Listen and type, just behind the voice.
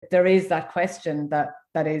there is that question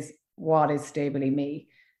that is, what is stably me?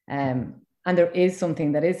 And there is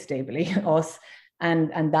something that is stably us.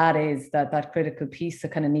 And that is that critical piece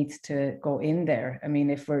that kind of needs to go in there. I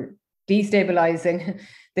mean, if we're destabilizing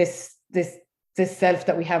this self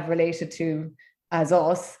that we have related to as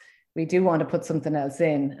us, we do want to put something else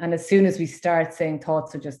in. And as soon as we start saying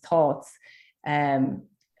thoughts are just thoughts,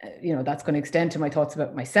 that's going to extend to my thoughts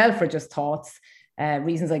about myself are just thoughts.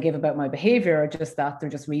 Reasons I give about my behavior are just that, they're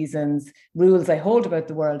just reasons. Rules I hold about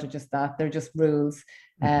the world are just that, they're just rules.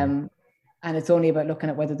 Mm-hmm. And it's only about looking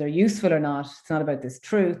at whether they're useful or not. It's not about this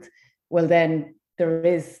truth. Well, then there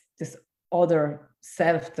is this other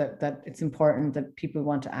self that it's important that people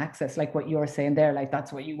want to access, like what you're saying there, like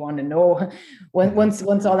that's what you want to know. Once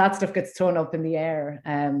all that stuff gets thrown up in the air,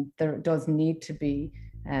 there does need to be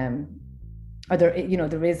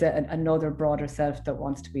there is another broader self that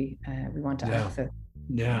wants to be we want to access.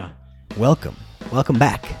 Welcome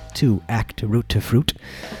back to Act Root to Fruit.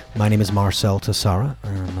 My name is Marcel Tassara.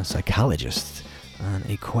 I'm a psychologist on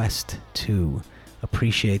a quest to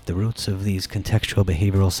appreciate the roots of these contextual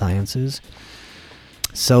behavioral sciences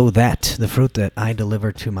so that the fruit that I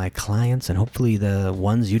deliver to my clients, and hopefully the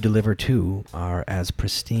ones you deliver to, are as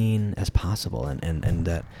pristine as possible, and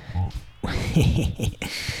that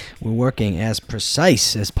we're working as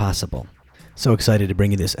precise as possible. So excited to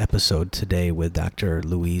bring you this episode today with Dr.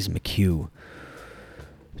 Louise McHugh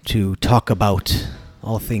to talk about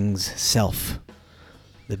all things self,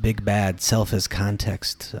 the big bad self as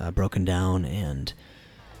context broken down. And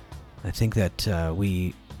I think that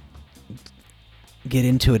we get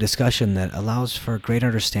into a discussion that allows for great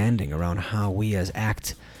understanding around how we as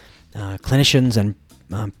ACT clinicians and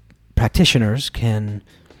practitioners can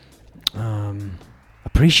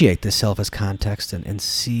appreciate this self as context and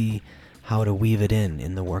see how to weave it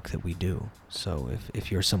in the work that we do. So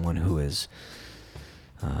if you're someone who is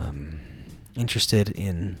interested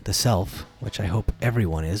in the self, which I hope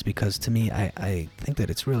everyone is, because to me, I think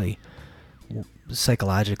that it's really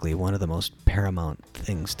psychologically one of the most paramount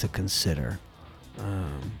things to consider.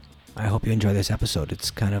 I hope you enjoy this episode.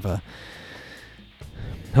 It's kind of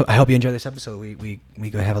I hope you enjoy this episode. We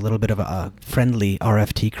go have a little bit of a friendly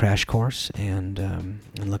RFT crash course and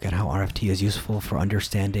look at how RFT is useful for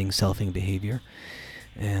understanding selfing behavior.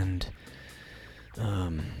 And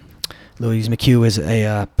Louise McHugh is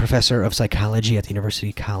a professor of psychology at the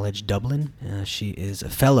University College Dublin. She is a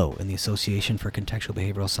fellow in the Association for Contextual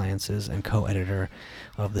Behavioral Sciences and co-editor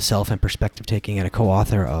of The Self and Perspective Taking, and a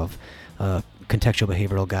co-author of Contextual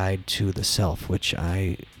Behavioral Guide to the Self, which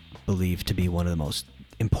I believe to be one of the most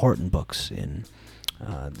important books in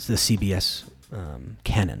the CBS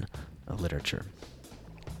canon of literature,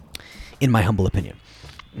 in my humble opinion.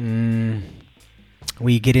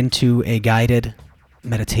 We get into a guided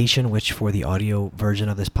meditation, which for the audio version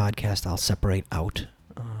of this podcast I'll separate out,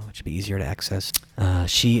 which would be easier to access.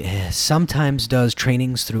 She sometimes does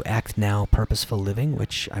trainings through Act Now Purposeful Living,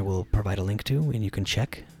 which I will provide a link to and you can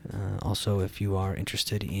check. Also, if you are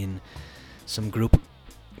interested in some group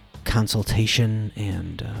consultation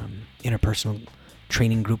and interpersonal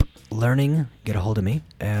training group learning, get a hold of me.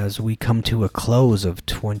 As we come to a close of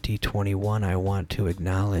 2021, I want to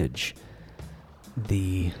acknowledge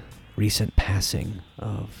the recent passing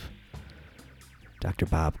of Dr.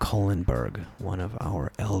 Bob Kohlenberg, one of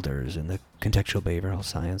our elders in the contextual behavioral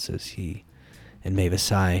sciences. He and Mavis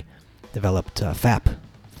Sai developed FAP,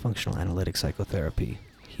 functional analytic psychotherapy.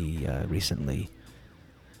 He recently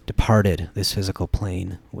departed this physical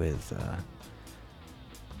plane with a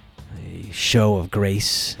show of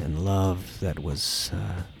grace and love that was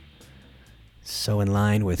so in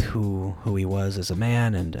line with who he was as a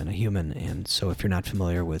man and a human. And so if you're not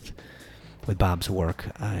familiar with Bob's work,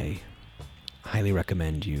 I highly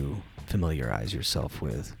recommend you familiarize yourself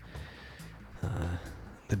with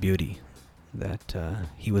the beauty that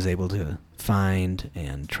he was able to find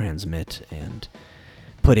and transmit and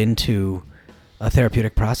put into a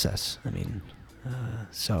therapeutic process. I mean,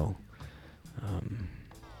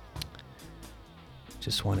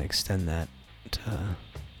 just want to extend that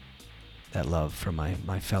love from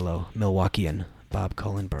my fellow Milwaukeean, Bob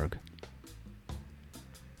Kohlenberg.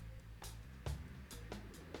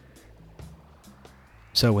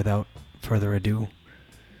 So without further ado,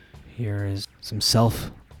 here is some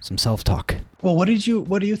self-talk. Well, what do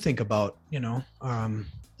you think about, the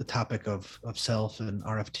topic of self and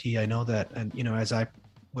RFT? I know that, and as I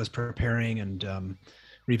was preparing and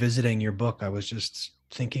revisiting your book, I was just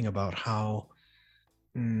thinking about how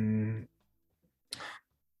to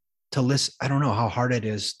listen. I don't know how hard it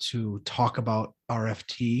is to talk about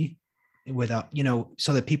RFT without,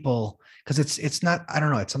 so that people, because it's not, I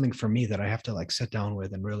don't know, it's something for me that I have to like sit down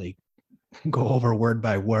with and really go over word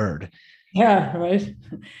by word. Yeah, right.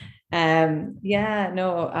 Yeah,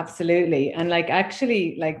 no, absolutely. And like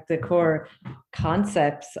actually, like the core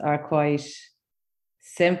concepts are quite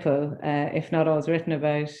simple, if not always written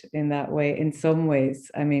about in that way, in some ways.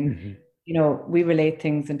 I mean, we relate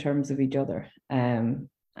things in terms of each other. And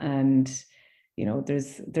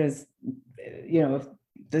there's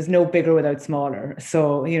there's no bigger without smaller.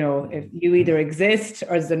 So, if you either exist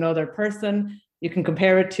or there's another person you can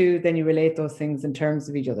compare it to, then you relate those things in terms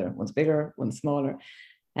of each other. One's bigger, one's smaller.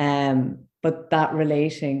 But that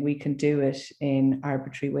relating, we can do it in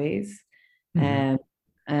arbitrary ways.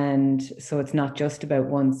 And so it's not just about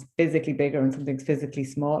one's physically bigger and something's physically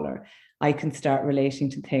smaller. I can start relating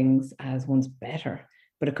to things as one's better,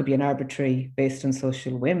 but it could be an arbitrary based on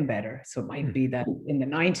social whim better. So it might be that in the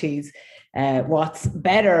 90s, what's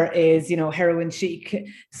better is, heroin chic.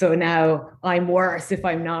 So now I'm worse if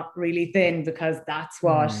I'm not really thin, because that's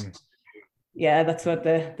what, that's what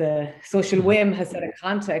the social whim has set a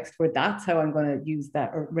context where that's how I'm going to use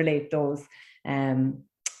that or relate those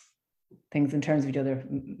things in terms of each other,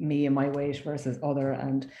 me and my weight versus other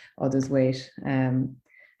and others' weight.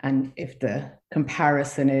 And if the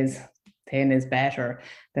comparison is thin is better,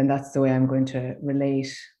 then that's the way I'm going to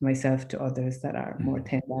relate myself to others that are more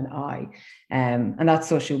thin than I. And that's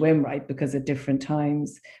social whim, right? Because at different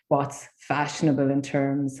times, what's fashionable in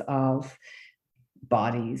terms of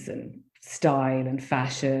bodies and style and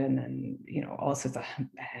fashion and, all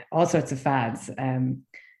sorts of fads,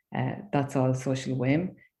 that's all social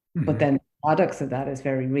whim. But then products of that is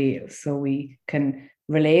very real. So we can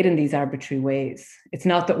relate in these arbitrary ways. It's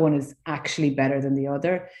not that one is actually better than the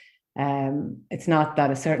other. It's not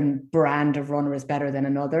that a certain brand of runner is better than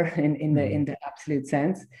another in the absolute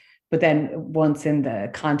sense. But then once in the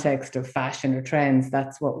context of fashion or trends,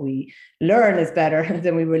 that's what we learn is better.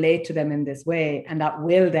 Then we relate to them in this way. And that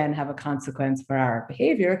will then have a consequence for our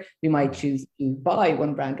behavior. We might choose to buy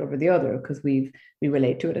one brand over the other because we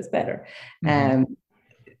relate to it as better.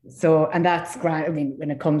 So, and that's great. I mean, when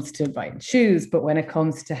it comes to buying shoes, but when it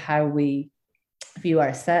comes to how we view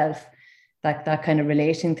ourselves, like that kind of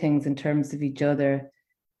relating things in terms of each other,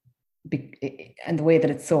 and the way that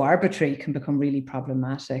it's so arbitrary can become really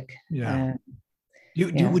problematic.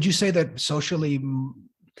 Would you say that socially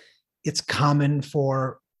it's common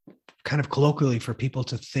for kind of colloquially for people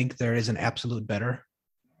to think there is an absolute better?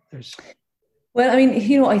 Well, I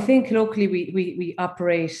mean, I think locally we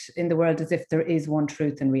operate in the world as if there is one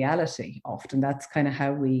truth in reality. Often that's kind of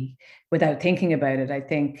how we, without thinking about it, I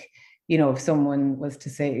think, if someone was to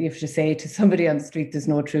say, if you say to somebody on the street, there's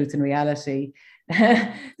no truth in reality,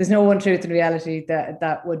 there's no one truth in reality,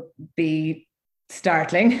 that would be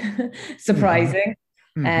startling, surprising,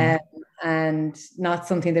 and not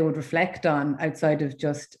something they would reflect on outside of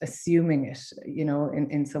just assuming it,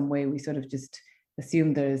 in some way we sort of just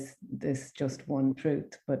assume there's just one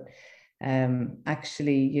truth. But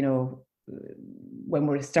actually, when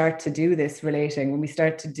we start to do this relating, when we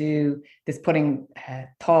start to do this putting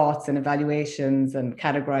thoughts and evaluations and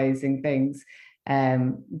categorizing things,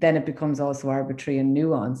 then it becomes also arbitrary and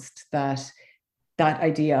nuanced. That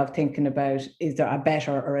idea of thinking about, is there a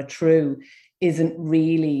better or a true, isn't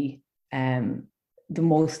really the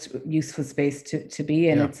most useful space to be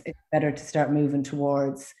in. It's better to start moving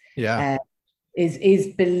towards is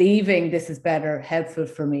believing this is better helpful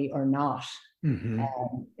for me or not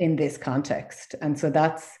in this context. And so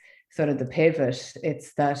that's sort of the pivot.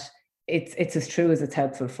 It's that it's as true as it's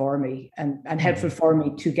helpful for me, and helpful for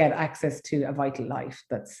me to get access to a vital life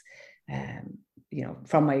that's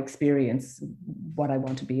from my experience, what I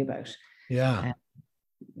want to be about.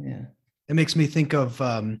 It makes me think of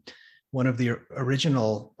one of the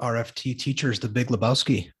original RFT teachers, the Big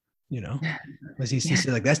Lebowski. As he used to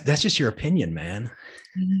say, like, that's just your opinion, man.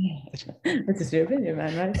 That's just your opinion,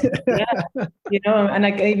 man, right? And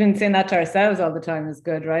like even saying that to ourselves all the time is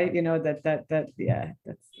good, right?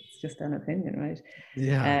 That's just an opinion, right?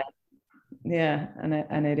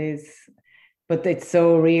 And it is, but it's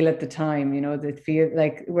so real at the time, that feel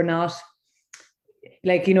like we're not,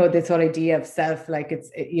 like, this whole idea of self, like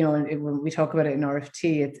when we talk about it in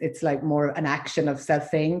RFT, it's like more an action of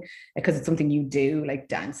selfing, because it's something you do, like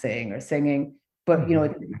dancing or singing, but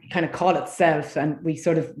kind of call it self, and we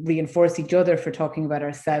sort of reinforce each other for talking about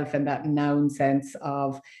ourself in that noun sense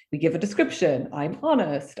of, we give a description, I'm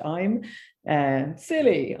honest, I'm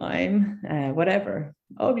silly, I'm whatever,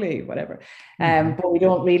 ugly, whatever, but we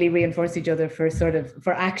don't really reinforce each other for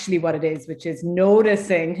actually what it is, which is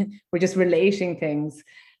noticing. We're just relating things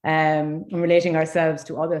and relating ourselves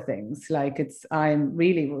to other things. Like I'm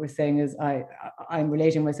really, what we're saying is I'm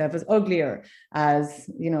relating myself as uglier, as,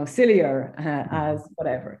 sillier, as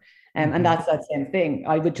whatever. And that's that same thing.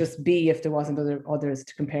 I would just be if there wasn't others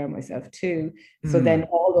to compare myself to. So then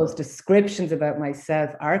all those descriptions about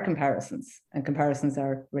myself are comparisons, and comparisons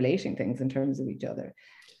are relating things in terms of each other.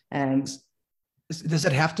 Does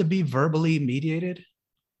it have to be verbally mediated?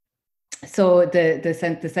 So the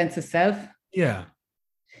sense of self? Yeah.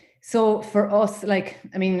 So for us,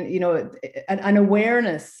 an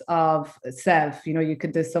awareness of self, you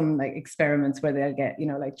could do some like experiments where they'll get,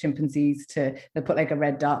 like chimpanzees they'll put like a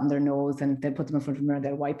red dot in their nose and they'll put them in front of a mirror and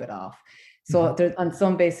they'll wipe it off. So there's on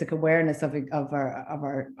some basic awareness of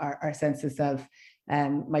our sense of self,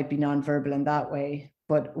 might be nonverbal in that way.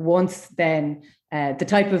 But once then, the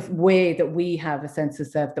type of way that we have a sense of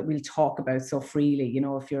self that we'll talk about so freely,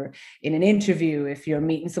 if you're in an interview, if you're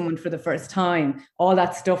meeting someone for the first time, all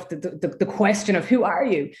that stuff, the question of who are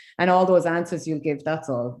you, and all those answers you'll give, that's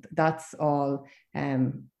all verbal,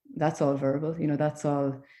 that's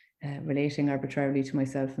all relating arbitrarily to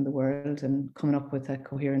myself and the world and coming up with a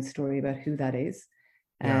coherent story about who that is.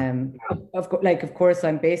 Of course,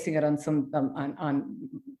 I'm basing it on some on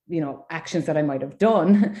actions that I might have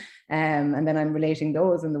done, and then I'm relating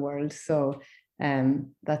those in the world. So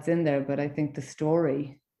that's in there. But I think the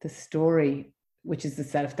story, which is the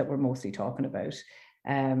self that we're mostly talking about,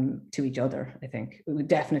 to each other, I think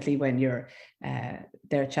definitely when you're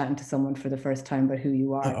there chatting to someone for the first time about who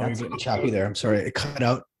you are. You're getting choppy there. I'm sorry, it cut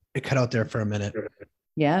out there for a minute.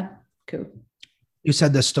 Yeah, cool. You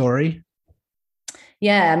said the story.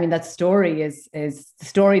 Yeah, I mean, that story is the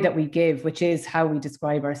story that we give, which is how we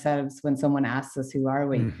describe ourselves when someone asks us, who are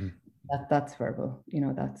we? That's verbal,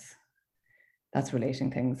 that's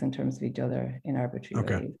relating things in terms of each other in arbitrary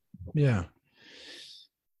ways. Yeah.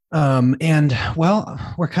 And well,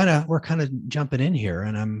 we're kind of jumping in here,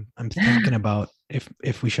 and I'm thinking about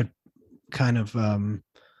if we should kind of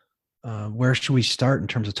where should we start in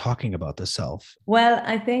terms of talking about the self? Well,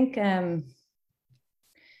 I think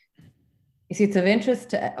you see, it's of interest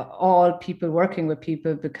to all people working with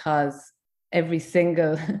people, because every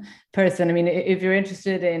single person, I mean, if you're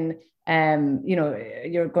interested in,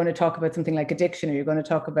 you're going to talk about something like addiction, or you're going to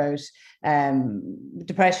talk about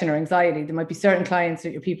depression or anxiety, there might be certain clients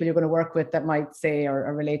or people you're going to work with that might say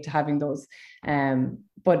or relate to having those.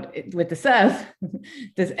 But with the self,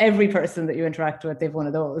 there's every person that you interact with, they've one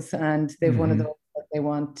of those, and they've one of those that they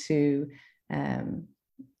want to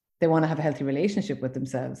have a healthy relationship with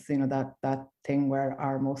themselves. That thing where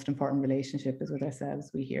our most important relationship is with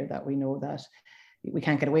ourselves. We hear that, we know that we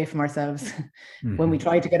can't get away from ourselves. When we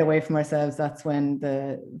try to get away from ourselves, that's when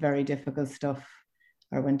the very difficult stuff,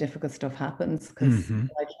 or when difficult stuff happens, because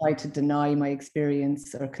I try to deny my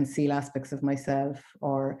experience or conceal aspects of myself,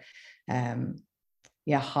 or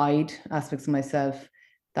hide aspects of myself.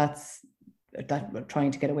 That's that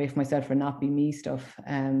trying to get away from myself or not be me stuff.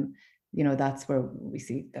 That's where we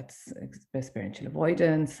see that's experiential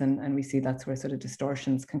avoidance, and we see that's where sort of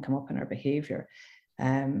distortions can come up in our behavior.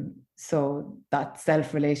 So that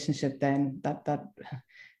self relationship, then that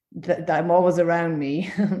I'm always around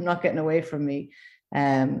me, I'm not getting away from me.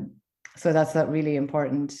 So that's that really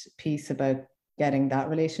important piece about getting that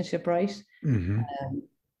relationship right. Getting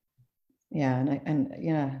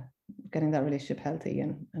that relationship healthy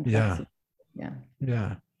and flexible.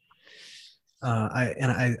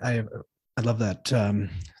 I love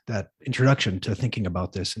that introduction to thinking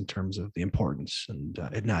about this in terms of the importance, and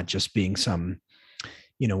it not just being some,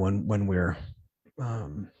 when we're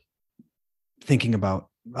thinking about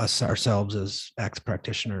ourselves as ACT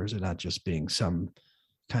practitioners, and not just being some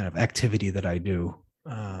kind of activity that I do,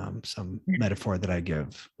 some metaphor that I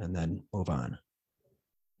give and then move on.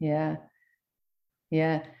 Yeah.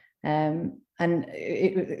 And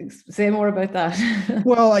say more about that.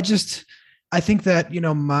 Well, I think that,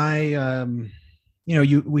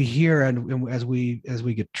 we hear, and as we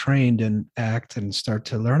get trained in ACT and start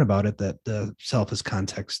to learn about it, that the self as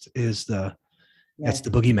context is that's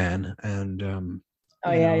the boogeyman. And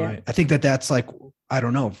I think that that's like, I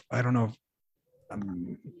don't know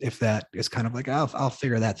if that is kind of like, I'll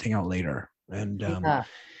figure that thing out later. And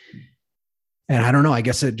I don't know, I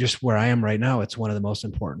guess it just where I am right now, it's one of the most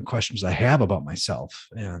important questions I have about myself,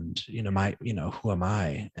 and, who am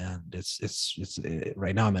I? And it's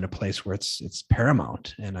right now I'm in a place where it's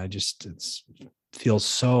paramount, and it feels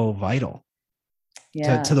so vital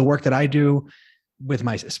to the work that I do with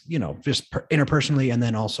my, just interpersonally, and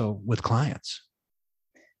then also with clients.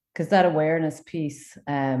 Because that awareness piece,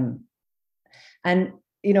 and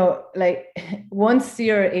like once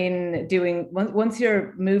you're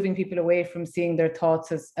moving people away from seeing their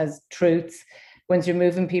thoughts as truths, once you're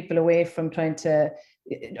moving people away from trying to,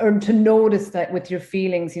 or to notice that with your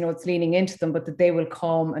feelings, it's leaning into them, but that they will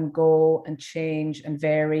come and go and change and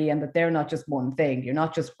vary, and that they're not just one thing. You're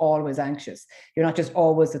not just always anxious. You're not just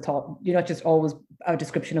always a thought. You're not just always a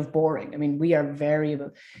description of boring. I mean, we are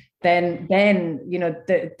variable. Then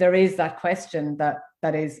there is that question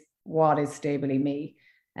that is, what is stably me?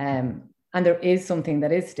 And there is something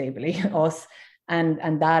that is stably us.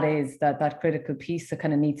 And that is that critical piece that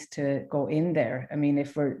kind of needs to go in there. I mean,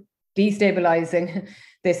 if we're destabilizing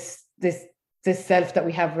this self that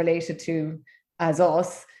we have related to as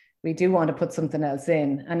us, we do want to put something else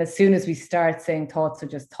in. And as soon as we start saying thoughts are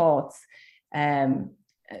just thoughts,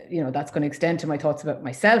 that's going to extend to my thoughts about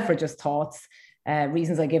myself are just thoughts.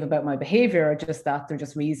 Reasons I give about my behavior are just that, they're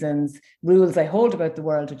just reasons. Rules I hold about the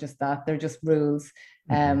world are just that, they're just rules.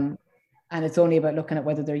 And it's only about looking at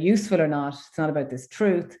whether they're useful or not. It's not about this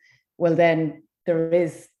truth. Well, then there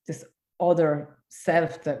is this other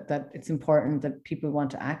self that it's important that people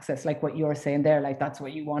want to access, like what you're saying there, like that's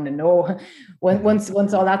what you want to know. Once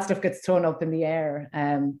all that stuff gets thrown up in the air,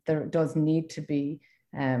 there does need to be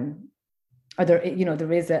there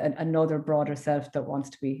is another broader self that wants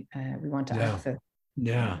to be we want to access.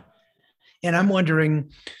 And I'm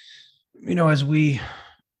wondering, as we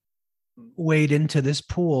wade into this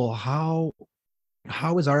pool, how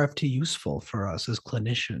is RFT useful for us as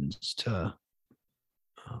clinicians to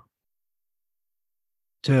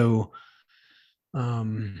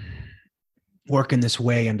work in this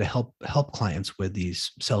way and to help clients with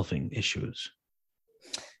these selfing issues?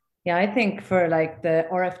 Yeah, I think for like the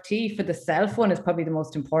RFT for the self one is probably the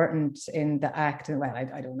most important in the act. And well,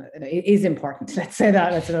 I don't know, it is important. Let's say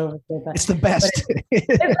that. Let's not overstate that. It's the best. It's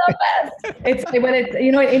the best. It's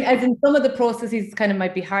as in some of the processes kind of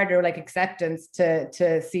might be harder, like acceptance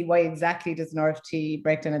to see why exactly does an RFT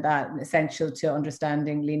breakdown of that essential to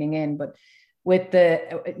understanding, leaning in. But with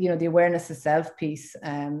the awareness of self piece,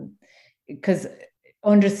 because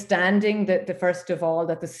understanding that first of all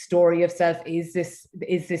that the story of self is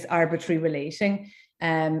this arbitrary relating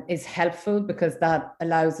is helpful, because that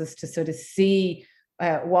allows us to sort of see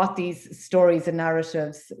what these stories and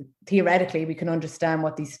narratives, theoretically we can understand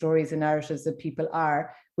what these stories and narratives of people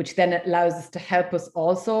are, which then allows us to help us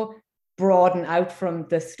also broaden out from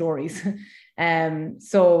the stories.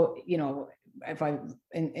 So if I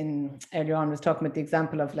in earlier on was talking about the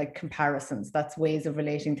example of like comparisons, that's ways of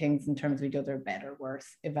relating things in terms of each other, better, worse,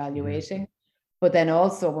 evaluating. But then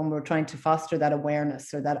also when we're trying to foster that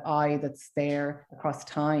awareness or that I that's there across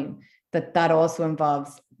time, that also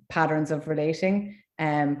involves patterns of relating,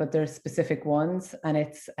 but there's specific ones. And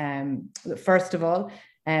it's first of all,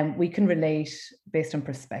 we can relate based on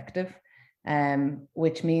perspective,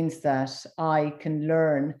 which means that I can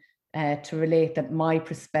learn to relate that my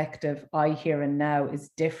perspective, I here and now,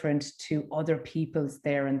 is different to other people's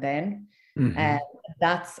there and then.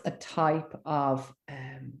 That's a type of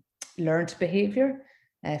learned behavior,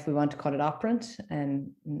 if we want to call it operant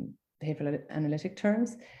and behavioral analytic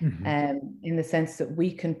terms, in the sense that we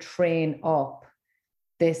can train up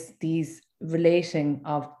these relating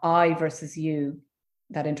of I versus you,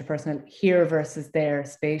 that interpersonal, here versus there,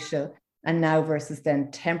 spatial, and now versus then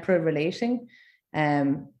temporal relating.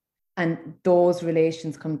 And those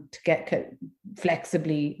relations come to get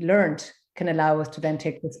flexibly learned, can allow us to then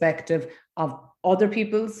take perspective of other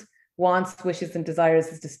people's wants, wishes, and desires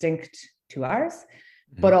as distinct to ours,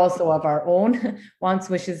 but also of our own wants,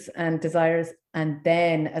 wishes, and desires. And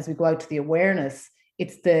then as we go out to the awareness,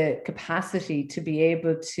 it's the capacity to be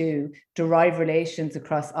able to derive relations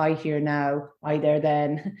across I here now, I there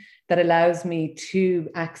then, that allows me to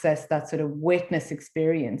access that sort of witness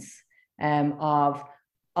experience of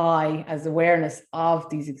I as awareness of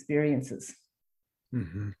these experiences.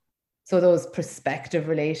 So those perspective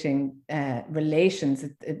relations,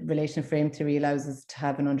 relation frame theory allows us to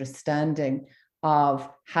have an understanding of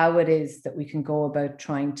how it is that we can go about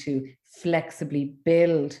trying to flexibly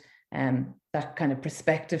build that kind of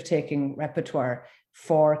perspective taking repertoire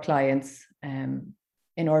for clients in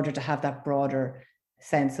order to have that broader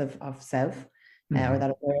sense of self or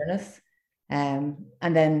that awareness. And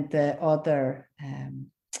then the other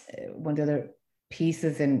one of the other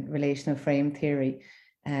pieces in relational frame theory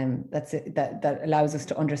that allows us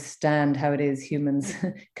to understand how it is humans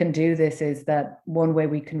can do this is that one way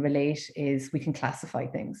we can relate is we can classify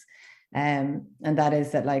things, and that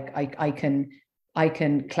is that like I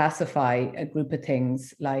can classify a group of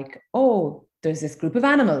things like, oh, there's this group of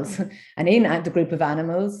animals, and in the group of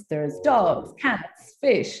animals there's dogs, cats,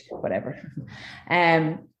 fish, whatever.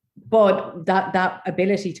 But that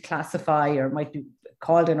ability to classify, or might be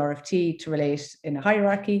called an RFT, to relate in a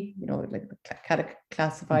hierarchy, like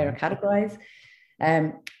classify or categorize,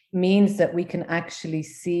 means that we can actually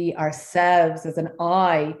see ourselves as an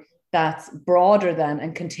I that's broader than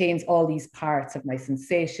and contains all these parts of my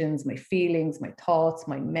sensations, my feelings, my thoughts,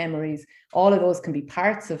 my memories. All of those can be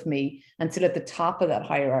parts of me and sit at the top of that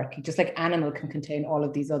hierarchy, just like animal can contain all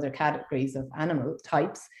of these other categories of animal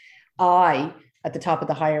types. I, at the top of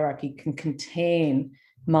the hierarchy, can contain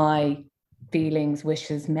my feelings,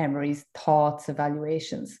 wishes, memories, thoughts,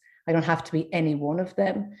 evaluations. I don't have to be any one of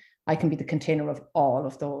them. I can be the container of all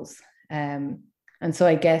of those. And so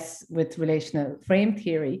I guess with relational frame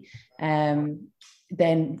theory,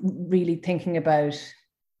 then really thinking about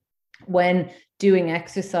when doing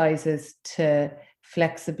exercises to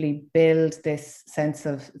flexibly build this sense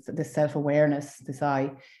of this self-awareness, this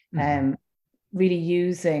I, really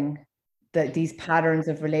using these patterns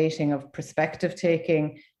of relating, of perspective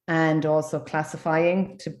taking, and also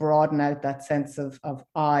classifying to broaden out that sense of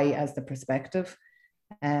I as the perspective,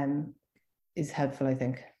 is helpful, I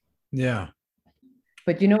think. Yeah.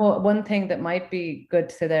 But one thing that might be good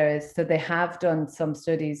to say there is, so they have done some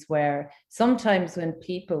studies where sometimes when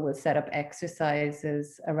people will set up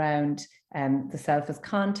exercises around the self as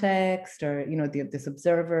context, or this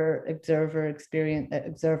observer experience,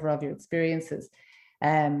 observer of your experiences,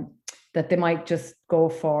 that they might just go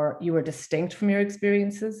for, you are distinct from your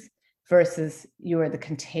experiences versus you are the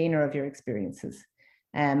container of your experiences.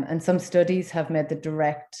 And some studies have made the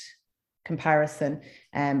direct comparison.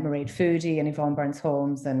 Mairead Foodie and Yvonne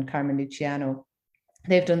Barnes-Holmes and Carmen Luciano,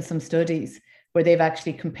 they've done some studies where they've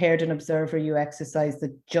actually compared an observer you exercise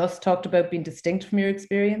that just talked about being distinct from your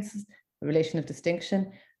experiences, the relation of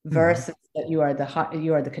distinction, versus that you are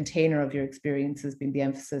the container of your experiences being the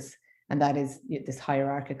emphasis, and that is this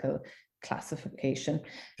hierarchical classification.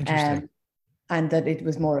 Interesting. And that it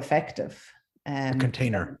was more effective. The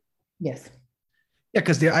container. Yes. Yeah,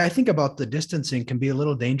 because I think about the distancing can be a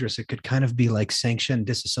little dangerous. It could kind of be like sanctioned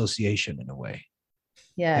disassociation in a way.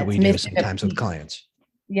 Yeah, that we do sometimes with clients.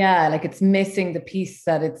 Yeah, like it's missing the piece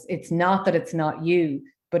that it's not that it's not you,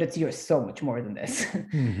 but you're so much more than this.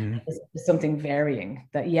 Mm-hmm. There's something varying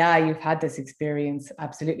that, you've had this experience.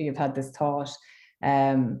 Absolutely, you've had this thought.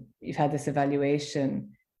 You've had this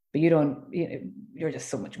evaluation, but you're just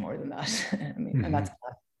so much more than that. I mean, and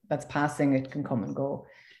that's passing. It can come and go.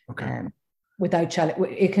 Okay. Without challenge,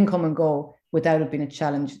 it can come and go without it being a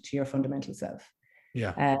challenge to your fundamental self.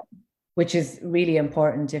 Yeah. Which is really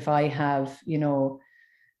important. If I have,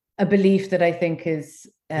 a belief that I think is,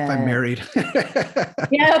 if I'm married. Yeah.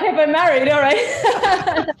 Okay. If I'm married, all right.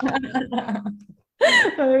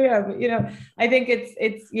 Oh, yeah, but I think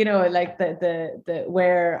it's like the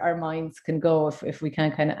where our minds can go if we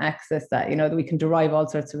can kind of access that, that we can derive all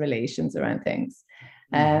sorts of relations around things.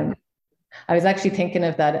 I was actually thinking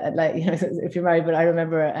of that, like, if you're married, but I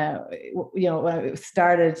remember, when I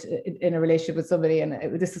started in a relationship with somebody,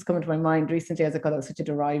 and this is coming to my mind recently as I thought it was such a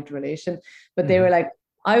derived relation, but they were like,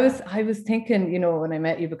 I was thinking, when I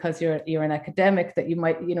met you, because you're an academic, that you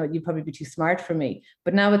might, you'd probably be too smart for me,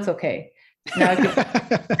 but now it's okay. Now,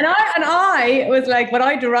 and I was like, but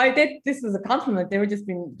I derived it. This was a compliment. They were just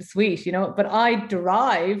being sweet, but I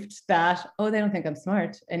derived that, they don't think I'm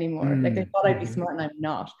smart anymore. Like they thought I'd be smart and I'm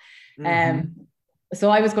not. So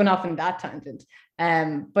I was going off in that tangent.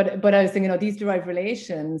 But I was thinking, these derived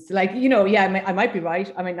relations, like, I might be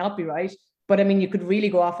right, I might not be right, but I mean, you could really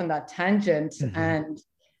go off on that tangent. And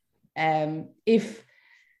if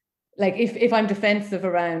I'm defensive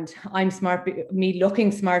around I'm smart, me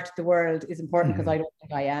looking smart to the world is important because I don't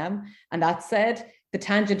think I am. And that said, the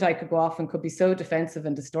tangent I could go off and could be so defensive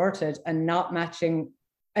and distorted and not matching.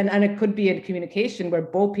 And it could be in communication where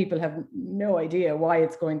both people have no idea why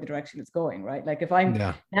it's going the direction it's going, right? Like if I'm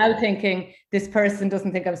now thinking this person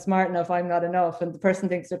doesn't think I'm smart enough, I'm not enough, and the person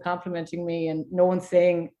thinks they're complimenting me, and no one's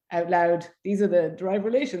saying out loud, these are the derived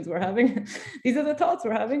relations we're having. These are the thoughts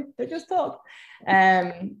we're having. They're just thoughts.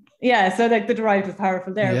 So like the derived is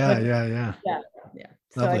powerful there. Yeah.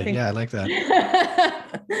 So lovely. I think, I like that.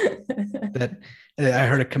 That I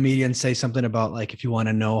heard a comedian say something about, like, if you want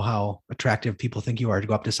to know how attractive people think you are, to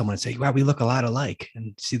go up to someone and say, "Wow, we look a lot alike,"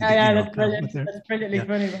 and see the. That's brilliant. That's brilliantly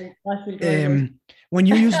funny. When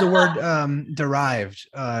you use the word derived,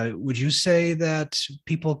 would you say that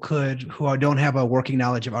people who don't have a working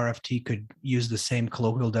knowledge of RFT could use the same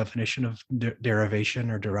colloquial definition of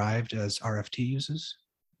derivation or derived as RFT uses?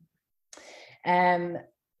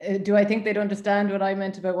 Do I think they'd understand what I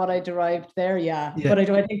meant about what I derived there? Yeah. But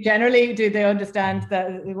do I think generally, do they understand that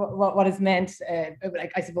what is meant,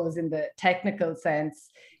 like, I suppose in the technical sense,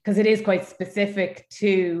 because it is quite specific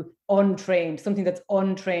to untrained, something that's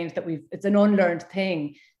untrained, that it's an unlearned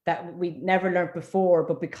thing that we never learned before,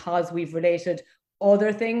 but because we've related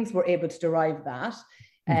other things, we're able to derive that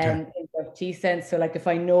in the T sense. So like if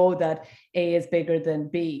I know that A is bigger than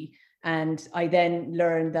B, and I then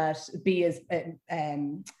learn that B is bigger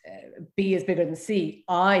than C,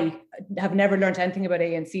 I have never learned anything about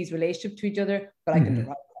A and C's relationship to each other, but I can derive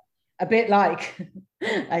that. A bit like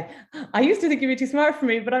I used to think you'd be too smart for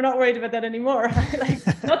me, but I'm not worried about that anymore. Like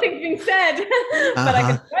nothing's being said, but I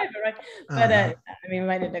can derive it, right? But I mean, we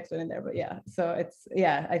might need the next one in there, but yeah. So it's,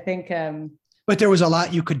 yeah, I think. But there was a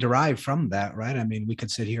lot you could derive from that, right? I mean, we could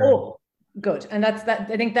sit here. Oh, good. And I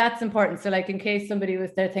think that's important. So like in case somebody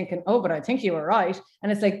was there thinking, oh, but I think you were right.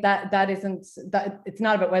 And it's like that isn't, that it's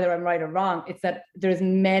not about whether I'm right or wrong. It's that there's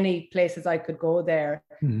many places I could go there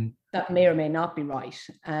that may or may not be right.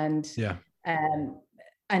 And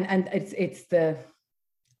and it's the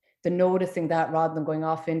noticing that rather than going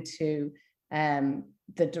off into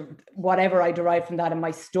whatever I derive from that and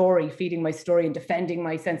my story, feeding my story and defending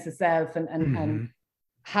my sense of self and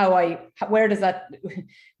where does that,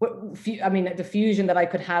 I mean, the fusion that I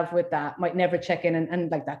could have with that might never check in,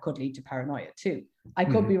 and like that could lead to paranoia too. I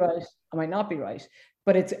could be right, I might not be right,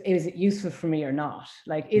 but is it useful for me or not?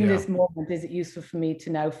 Like in this moment, is it useful for me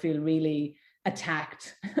to now feel really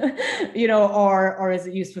attacked, or is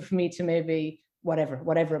it useful for me to maybe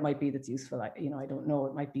whatever it might be that's useful? I don't know.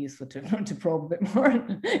 It might be useful to probe a bit more.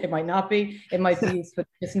 It might not be. It might be useful to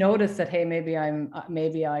just notice that, hey, maybe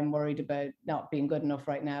I'm worried about not being good enough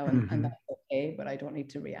right now, and that's okay. But I don't need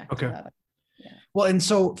to react to that. Yeah. Well, and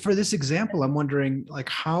so for this example, I'm wondering, like,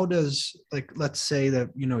 how does, like, let's say that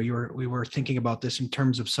we were thinking about this in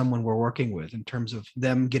terms of someone we're working with, in terms of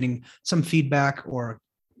them getting some feedback or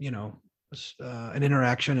an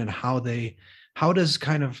interaction, and how does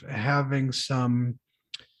kind of having some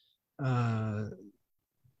a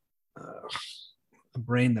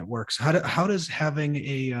brain that works, how does having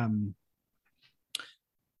a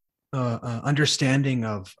understanding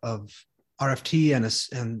of RFT and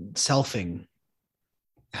selfing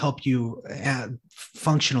help you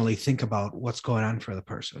functionally think about what's going on for the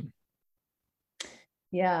person?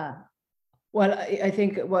 Yeah, well, I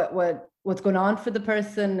think what's going on for the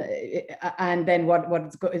person, and then what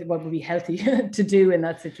would be healthy to do in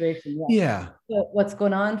that situation. Yeah. So what's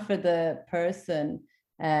going on for the person?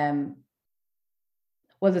 Well,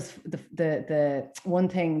 this the one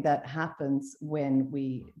thing that happens when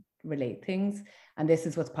we relate things, and this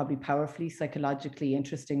is what's probably powerfully psychologically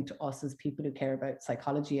interesting to us as people who care about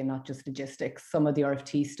psychology and not just logistics. Some of the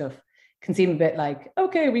RFT stuff can seem a bit like,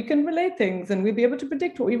 okay, we can relate things and we'll be able to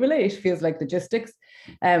predict what we relate. Feels like logistics.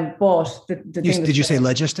 But did you say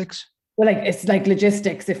logistics? Well, like it's like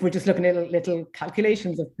logistics if we're just looking at little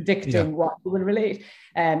calculations of predicting what we will relate.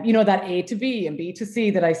 That A to B and B to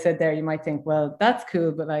C that I said there, you might think, well, that's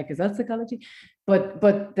cool, but like, is that psychology? But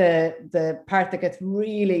the part that gets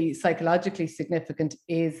really psychologically significant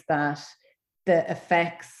is that the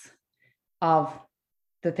effects of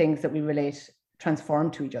the things that we relate transfer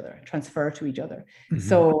to each other.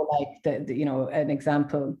 So like an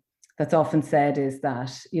example that's often said is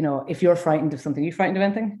that, if you're frightened of something, you frightened of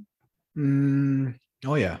anything?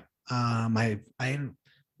 Oh yeah. My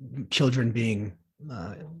children being,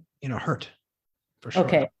 hurt, for sure.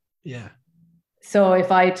 Okay. Yeah. So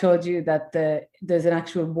if I told you that there's an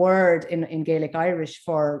actual word in Gaelic Irish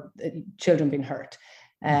for children being hurt,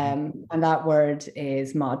 and that word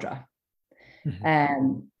is madra.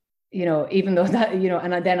 Even though that,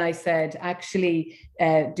 and then I said, actually,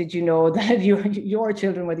 did you know that your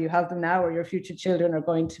children, whether you have them now or your future children, are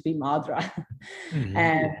going to be madra?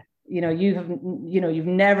 You've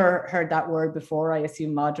never heard that word before, I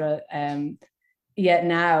assume, madra. Yet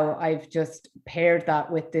now I've just paired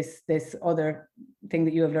that with this other thing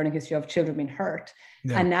that you have learning history of children being hurt.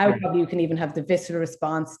 Yeah. And now probably you can even have the visceral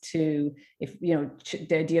response to, if the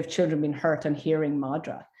idea of children being hurt and hearing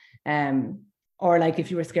madra. Or like if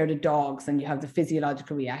you were scared of dogs and you have the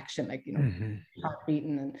physiological reaction, like, heart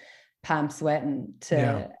beating and palms sweating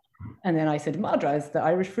and then I said, madra is the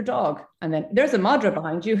Irish for dog. And then there's a madra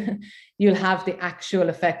behind you. You'll have the actual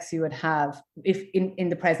effects you would have if in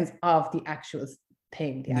the presence of the actual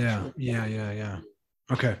thing. Yeah.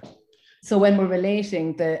 Okay. So when we're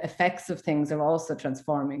relating, the effects of things are also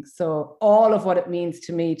transforming. So all of what it means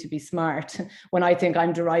to me to be smart, when I think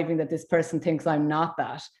I'm deriving that this person thinks I'm not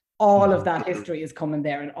that, all of that history is coming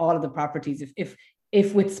there, and all of the properties. If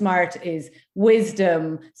if with smart is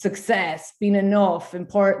wisdom, success, being enough,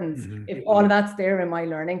 importance, if all of that's there in my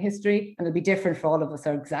learning history, and it'll be different for all of us,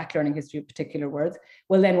 our exact learning history of particular words,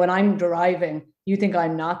 well, then when I'm deriving, you think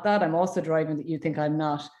I'm not that, I'm also deriving that you think I'm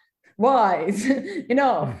not wise, and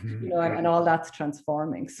all that's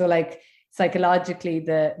transforming. So like psychologically,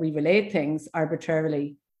 we relate things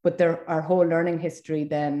arbitrarily, but our whole learning history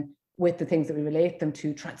then with the things that we relate them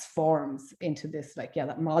to transforms into this, like,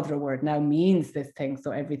 that Madra word now means this thing. So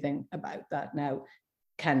everything about that now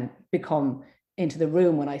can become into the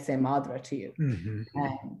room when I say Madra to you.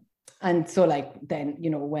 And so like, then,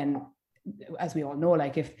 when, as we all know,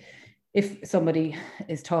 like if somebody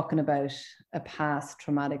is talking about a past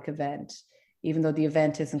traumatic event, even though the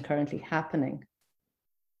event isn't currently happening,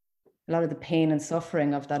 a lot of the pain and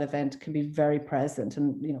suffering of that event can be very present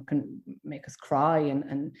and, can make us cry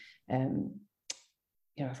and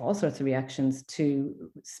have all sorts of reactions to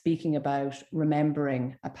speaking about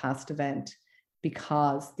remembering a past event,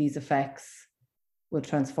 because these effects will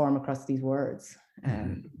transform across these words.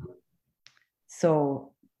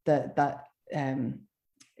 So so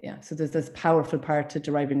there's this powerful part to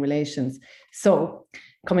deriving relations. So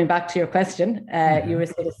coming back to your question, you were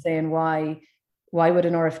sort of saying why would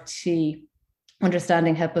an RFT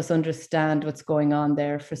understanding help us understand what's going on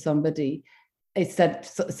there for somebody? It's that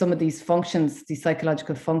some of these functions, these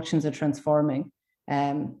psychological functions are transforming.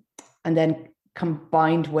 And then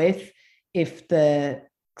combined with, if the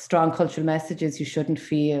strong cultural message is you shouldn't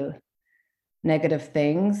feel negative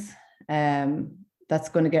things, that's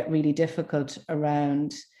going to get really difficult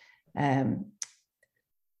around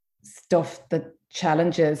stuff that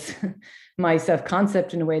challenges my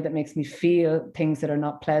self-concept in a way that makes me feel things that are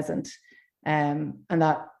not pleasant. And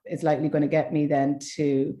that is likely going to get me then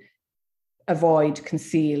to avoid,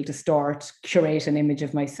 conceal, distort, curate an image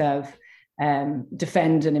of myself,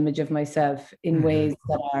 defend an image of myself in ways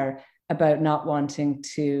that are about not wanting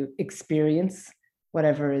to experience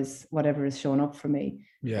whatever is shown up for me.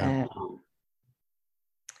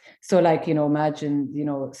 So like,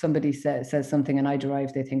 imagine, somebody says something and I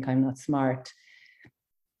derive, they think I'm not smart.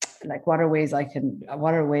 Like, what are ways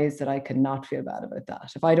that I can not feel bad about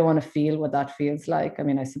that? If I don't want to feel what that feels like, I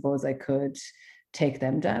mean, I suppose I could take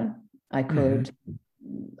them down. I could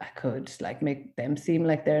like make them seem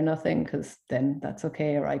like they're nothing, because then that's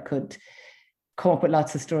okay. Or I could come up with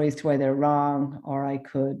lots of stories to why they're wrong, or I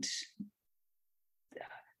could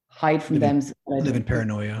hide from them. Live in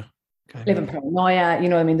paranoia. Live in paranoia.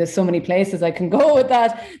 I mean, there's so many places I can go with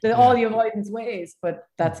that. All the avoidance ways, but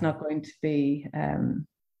that's not going to be.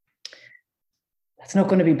 That's not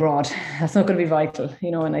going to be broad. That's not going to be vital.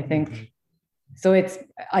 And I think so.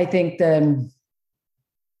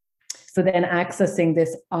 So then accessing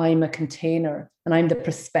this, I'm a container and I'm the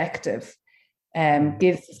perspective,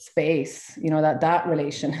 gives the space. That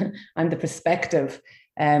relation. I'm the perspective.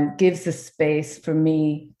 Gives the space for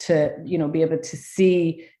me to be able to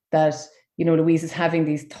see that, Louise is having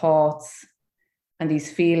these thoughts and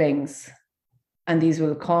these feelings, and these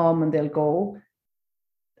will come and they'll go,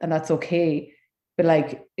 and that's okay. But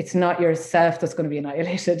like, it's not yourself that's going to be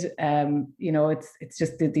annihilated. It's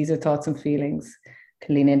just that these are thoughts and feelings.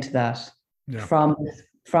 Can lean into that from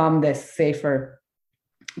this safer,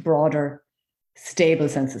 broader, stable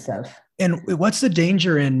sense of self. And what's the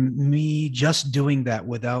danger in me just doing that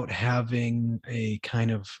without having a kind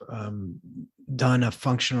of done a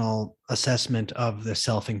functional assessment of the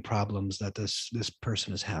selfing problems that this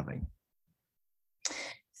person is having?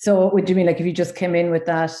 So would you mean like if you just came in with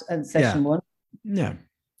that in session one? Yeah.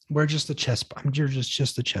 We're just the you're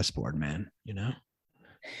just the chessboard, man,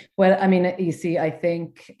 Well, I mean, you see, I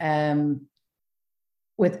think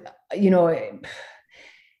with, I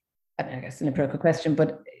guess an empirical question,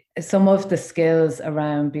 but some of the skills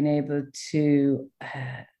around being able to,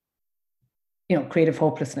 creative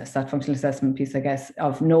hopelessness, that functional assessment piece, I guess,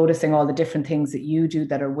 of noticing all the different things that you do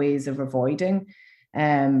that are ways of avoiding,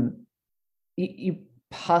 you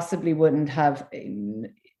possibly wouldn't have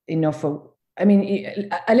enough of, I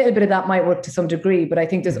mean, a little bit of that might work to some degree, but I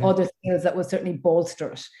think there's other skills that will certainly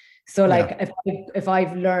bolster it. So like if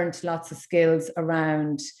I've learned lots of skills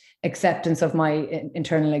around acceptance of my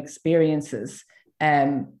internal experiences,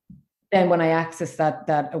 then when I access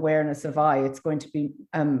that awareness of it's going to be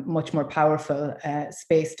much more powerful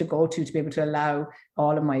space to go to be able to allow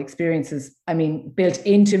all of my experiences. I mean, built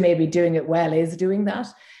into maybe doing it well is doing that.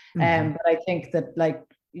 But I think that like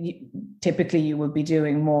typically you will be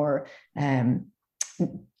doing more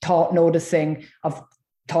thought noticing of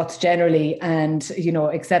thoughts generally, and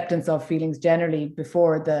acceptance of feelings generally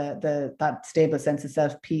before that stable sense of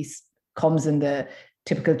self piece comes in the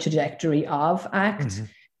typical trajectory of ACT.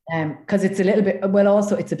 Because it's a little bit, well,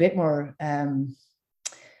 also it's a bit more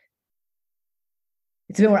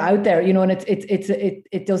it's a bit more out there, you know, and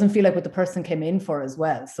it doesn't feel like what the person came in for as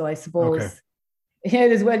well. So I suppose yeah,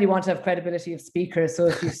 as well, you want to have credibility of speakers. So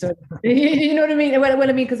if you sort of, you know what I mean? Well, I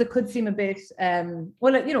mean, because it could seem a bit,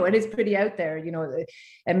 well, you know, it is pretty out there, you know,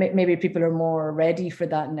 and maybe people are more ready for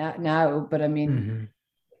that now. But I mean,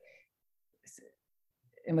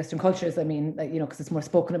 in Western cultures, I mean, like, you know, because it's more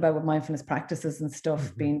spoken about with mindfulness practices and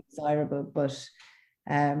stuff being desirable. But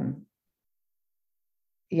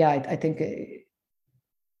yeah, I think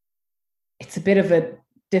it's a bit of a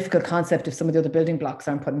difficult concept if some of the other building blocks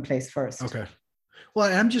aren't put in place first. Okay. Well,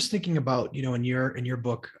 I'm just thinking about, you know, in your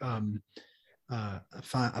book, one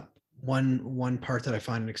part that I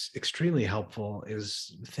find extremely helpful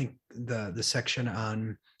is the section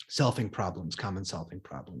on common solving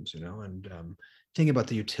problems, you know, and thinking about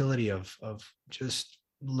the utility of just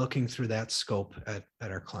looking through that scope at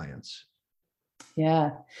our clients.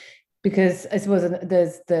 Yeah, because I suppose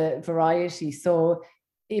there's the variety. So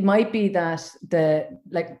it might be that the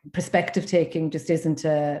like perspective taking just isn't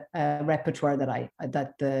a repertoire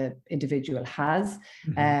that the individual has.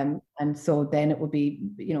 And so then it would be,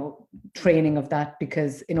 you know, training of that,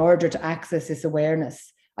 because in order to access this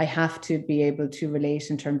awareness, I have to be able to relate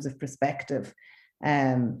in terms of perspective.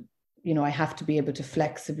 You know, I have to be able to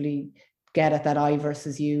flexibly get at that I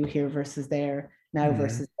versus you, here versus there, now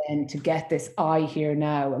versus then, to get this I here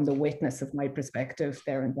now and the witness of my perspective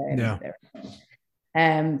there and then. Yeah. There.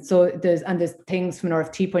 So there's things from an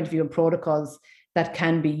RFT point of view and protocols that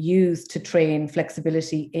can be used to train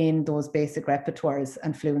flexibility in those basic repertoires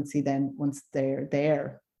and fluency then once they're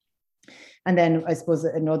there. And then I suppose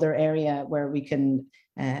another area where we can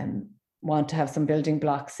want to have some building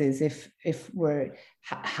blocks is if we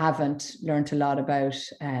haven't learned a lot about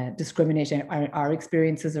discriminating our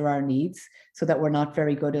experiences or our needs, so that we're not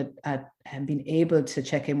very good at being able to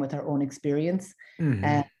check in with our own experience.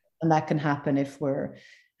 And that can happen if we're,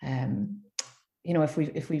 you know,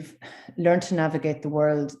 if we've learned to navigate the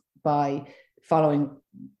world by following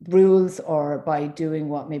rules or by doing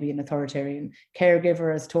what maybe an authoritarian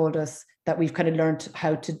caregiver has told us, that we've kind of learned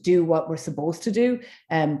how to do what we're supposed to do,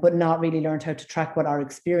 but not really learned how to track what our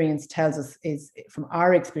experience tells us is from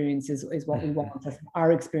our experiences is what we want. Or from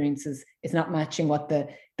our experiences is not matching what the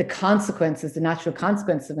consequences, the natural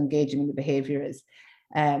consequences of engaging in the behavior is.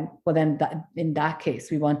 Well, then in that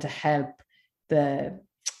case, we want to help the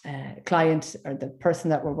client or the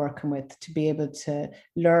person that we're working with to be able to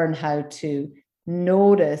learn how to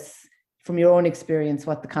notice from your own experience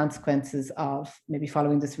what the consequences of maybe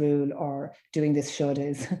following this rule or doing this should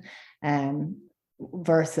is,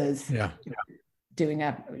 versus doing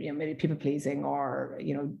maybe people pleasing or,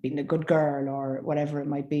 you know, being a good girl or whatever it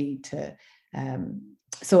might be. To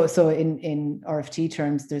so in RFT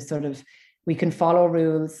terms, there's sort of, we can follow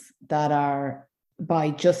rules that are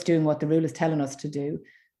by just doing what the rule is telling us to do.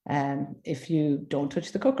 If you don't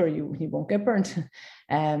touch the cooker, you won't get burnt.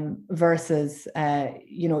 Versus,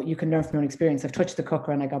 you know, you can learn from your own experience. I've touched the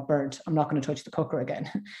cooker and I got burnt. I'm not going to touch the cooker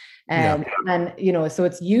again. And, you know, so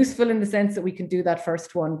it's useful in the sense that we can do that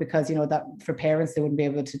first one, because, you know, that for parents, they wouldn't be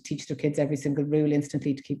able to teach their kids every single rule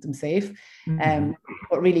instantly to keep them safe.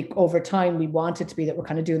 But really over time, we want it to be that we're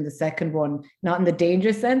kind of doing the second one, not in the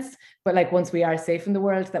danger sense, but like once we are safe in the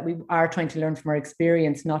world, that we are trying to learn from our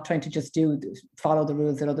experience, not trying to just follow the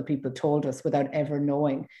rules that other people told us without ever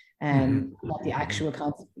knowing what the actual,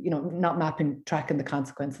 you know, not tracking the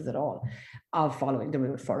consequences at all of following the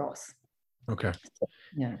rule for us. Okay.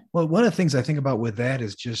 Yeah. Well, one of the things I think about with that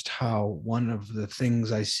is just how one of the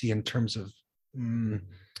things I see in terms of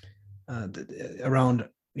around,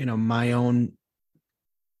 you know, my own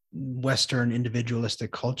Western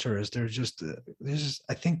individualistic culture is there's just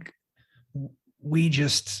I think we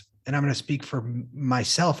just, and I'm going to speak for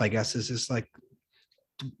myself, I guess, is just like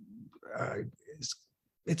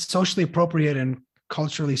it's socially appropriate and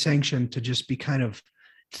culturally sanctioned to just be kind of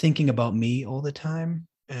thinking about me all the time.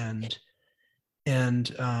 And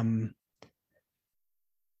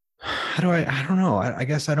how do I don't know. I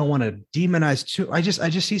guess I don't want to demonize too. I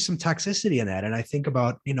just see some toxicity in that. And I think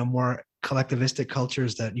about, you know, more collectivistic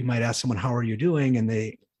cultures that you might ask someone, how are you doing? And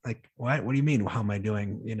they like, what do you mean? How am I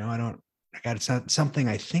doing? You know, it's not something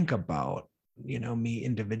I think about, you know, me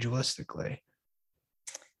individualistically.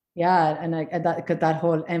 Yeah. And that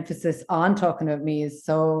whole emphasis on talking about me is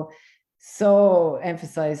so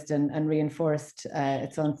emphasized and reinforced.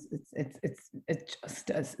 It's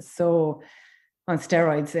just so on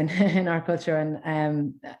steroids in our culture,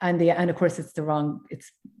 and of course it's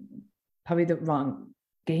probably the wrong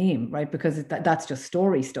game, right? Because that's just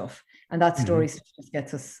story stuff, and that story stuff just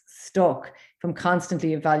gets us stuck. if I'm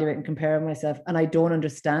constantly evaluating and comparing myself, and I don't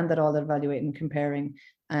understand that all that evaluating and comparing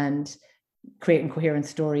and creating coherent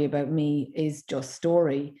story about me is just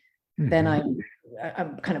story, then I'm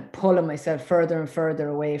kind of pulling myself further and further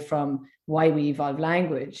away from why we evolve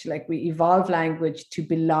language. Like, we evolve language to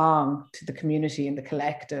belong to the community and the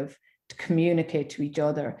collective, to communicate to each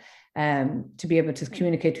other, to be able to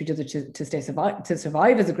communicate to each other, to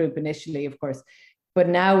survive as a group initially, of course. But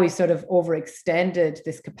now we sort of overextended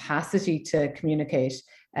this capacity to communicate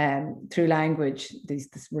through language,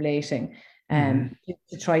 this relating,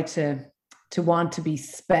 to try to want to be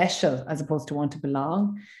special as opposed to want to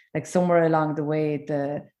belong. Like, somewhere along the way,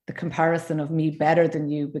 the comparison of me better than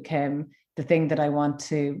you became the thing that I want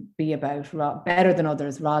to be about, better than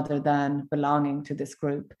others, rather than belonging to this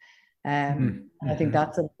group. I think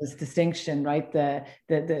that's this distinction, right?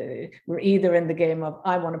 We're either in the game of,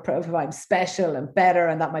 I want to prove I'm special and better,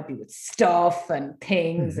 and that might be with stuff and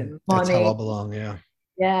things and money. That's how I belong,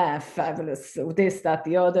 yeah, fabulous, so this, that,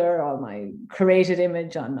 the other, all my created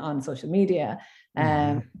image on social media,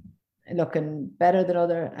 looking better than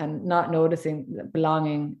other, and not noticing that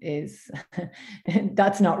belonging is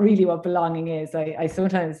that's not really what belonging is. I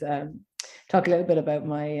sometimes talk a little bit about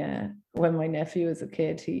my when my nephew was a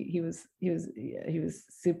kid. He was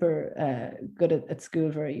super good at school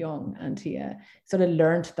very young, and he sort of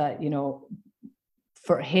learned that, you know,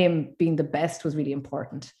 for him being the best was really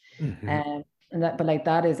important. And that, but like,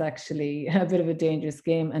 that is actually a bit of a dangerous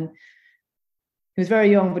game. And he was very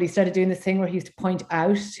young, but he started doing this thing where he used to point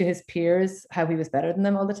out to his peers how he was better than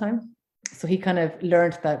them all the time. So he kind of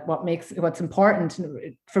learned that what's important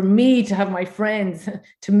for me to have my friends,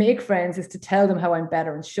 to make friends, is to tell them how I'm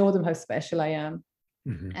better and show them how special I am.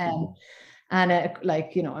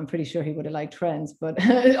 Like, you know, I'm pretty sure he would have liked friends, but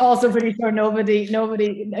also pretty sure nobody, you know.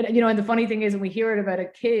 And the funny thing is, when we hear it about a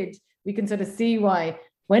kid, we can sort of see why.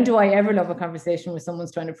 When do I ever love a conversation where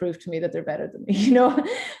someone's trying to prove to me that they're better than me, you know?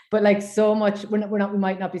 But like, so much, we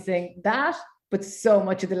might not be saying that, but so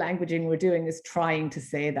much of the languaging we're doing is trying to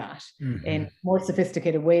say that in more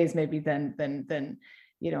sophisticated ways, maybe than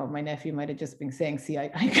you know, my nephew might have just been saying, see, I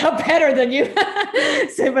got better than you.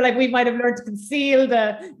 So, but like, we might have learned to conceal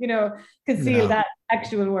that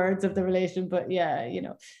actual words of the relation. But yeah, you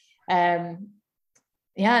know, and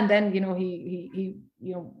then, you know, he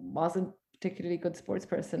you know, wasn't particularly good sports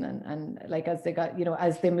person, and like, as they got, you know,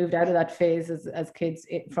 as they moved out of that phase as kids,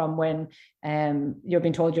 from when you're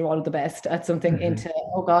being told you're all the best at something, into,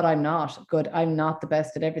 oh God, I'm not good, I'm not the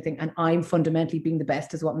best at everything, and I'm fundamentally being the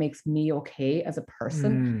best is what makes me okay as a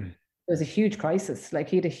person. It was a huge crisis. Like,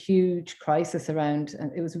 he had a huge crisis around,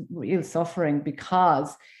 and it was real suffering,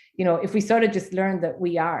 because, you know, if we sort of just learn that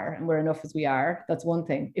we are, and we're enough as we are, that's one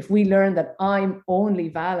thing. If we learn that I'm only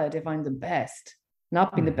valid if I'm the best,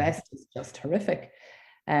 not being the best is just horrific,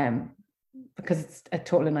 because it's a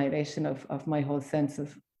total annihilation of my whole sense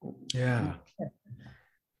of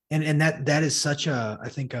and that is such a, I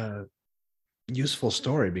think, a useful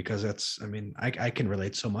story, because that's, I mean, I can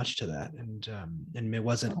relate so much to that, and it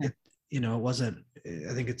wasn't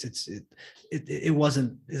I think it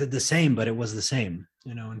wasn't the same, but it was the same,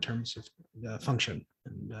 you know, in terms of the function.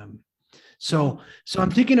 And so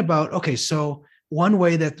I'm thinking about, okay, so one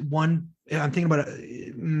way that I'm thinking about,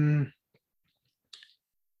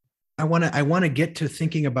 I want to get to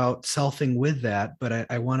thinking about selfing with that,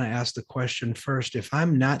 but I want to ask the question first. If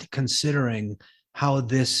I'm not considering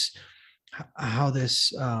these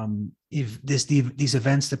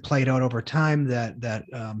events that played out over time that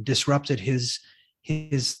disrupted his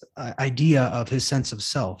idea of his sense of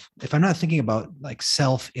self, if I'm not thinking about like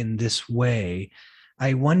self in this way,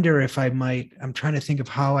 I wonder if I'm trying to think of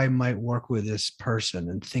how I might work with this person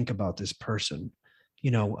and think about this person, you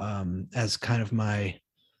know, as kind of my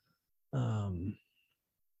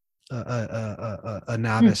a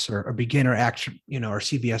novice or a beginner actor, you know, or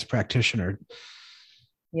CBS practitioner.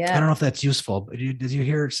 Yeah. I don't know if that's useful, but did you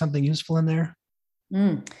hear something useful in there?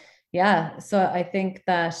 Yeah. So I think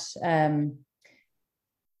that, and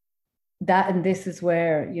this is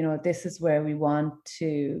where we want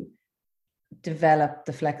to develop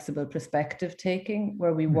the flexible perspective taking,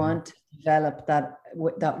 where we want to develop that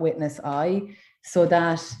witness eye, so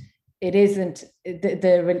that it isn't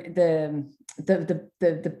the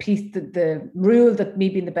piece, the rule that me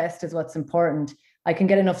being the best is what's important. I can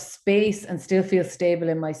get enough space and still feel stable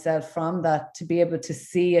in myself from that to be able to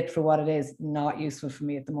see it for what it is, not useful for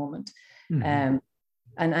me at the moment. And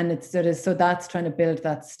it's sort of, so that's trying to build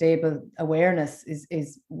that stable awareness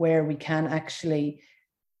is where we can actually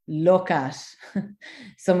look at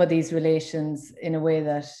some of these relations in a way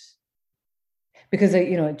that, because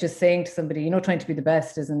just saying to somebody, trying to be the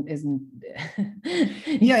best isn't.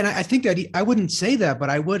 Yeah, and I think that I wouldn't say that, but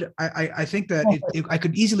I think that I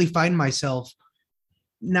could easily find myself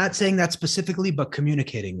not saying that specifically, but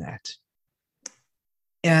communicating that.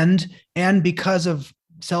 And because of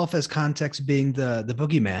self as context being the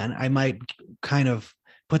boogeyman, I might kind of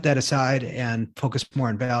put that aside and focus more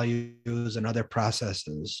on values and other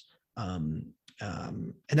processes. And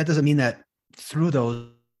that doesn't mean that through those,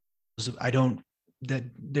 that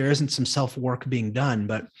there isn't some self-work being done,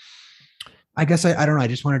 but I guess I don't know. I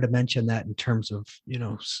just wanted to mention that in terms of,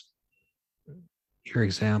 your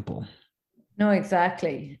example. No,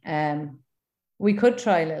 exactly. We could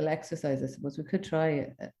try a little exercise, I suppose. We could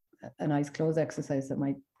try an eyes closed exercise that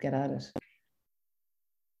might get at it.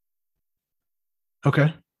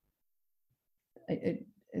 Okay.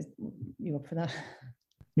 Is you up for that?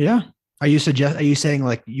 Yeah. Are you saying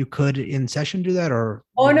like you could in session do that, or?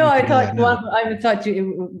 Oh no, I thought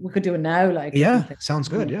we could do it now. Like, yeah, sounds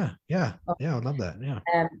good. Yeah. I would love that.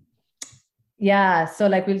 Yeah. Yeah, so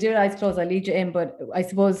like we'll do it eyes closed. I'll lead you in, but I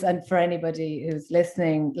suppose, and for anybody who's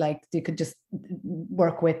listening, like they could just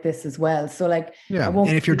work with this as well. So like, yeah, and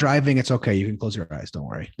if you're driving, it's okay. You can close your eyes. Don't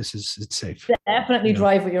worry. It's safe. Definitely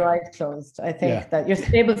drive with your eyes closed. I think that your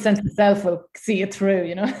stable sense of self will see it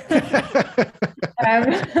through.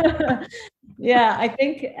 Yeah, I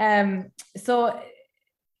think so.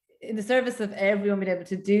 In the service of everyone being able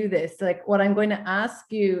to do this, like what I'm going to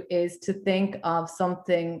ask you is to think of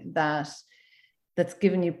something that's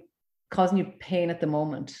causing you pain at the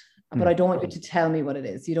moment, but I don't want you to tell me what it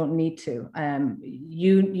is. You don't need to.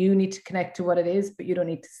 You need to connect to what it is, but you don't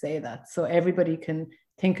need to say that. So everybody can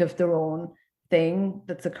think of their own thing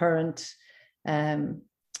that's a current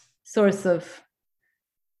source of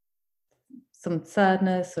some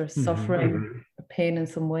sadness or suffering or pain in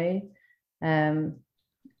some way. And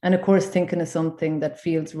of course, thinking of something that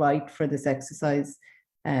feels right for this exercise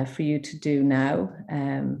for you to do now,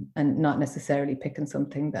 and not necessarily picking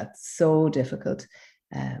something that's so difficult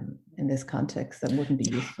in this context that wouldn't be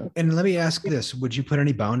useful. And let me ask this, would you put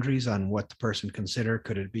any boundaries on what the person consider?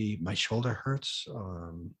 Could it be my shoulder hurts?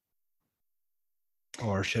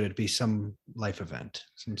 Or should it be some life event?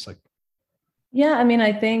 Seems like. Yeah, I mean,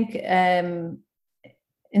 I think in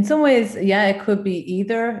some ways, yeah, it could be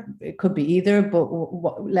either. It could be either, but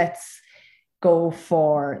let's go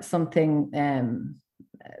for something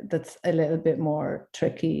that's a little bit more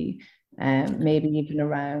tricky, maybe even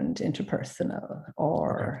around interpersonal,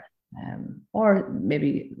 or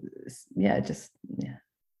maybe, maybe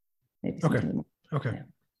something. Okay. Yeah.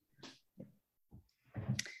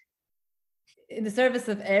 In the service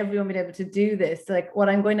of everyone being able to do this, like what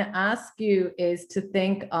I'm going to ask you is to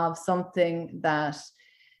think of something that's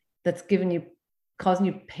causing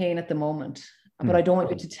you pain at the moment, but I don't want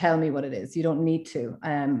you to tell me what it is. You don't need to.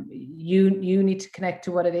 You need to connect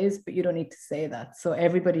to what it is, but you don't need to say that. So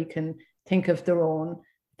everybody can think of their own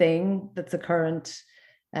thing that's a current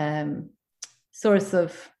source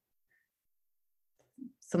of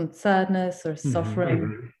some sadness or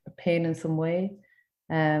suffering or pain in some way.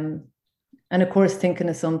 And of course, thinking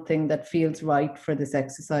of something that feels right for this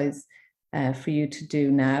exercise for you to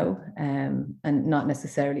do now, and not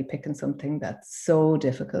necessarily picking something that's so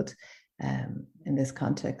difficult in this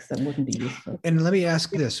context that wouldn't be useful. And let me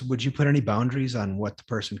ask this, would you put any boundaries on what the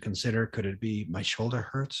person consider? Could it be my shoulder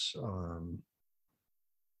hurts?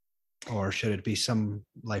 Or should it be some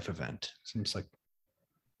life event? Seems like.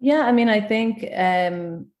 Yeah, I mean, I think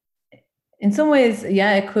in some ways,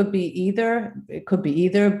 yeah, it could be either. It could be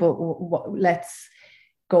either, but let's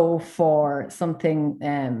go for something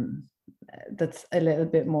that's a little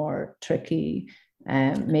bit more tricky,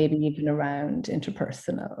 maybe even around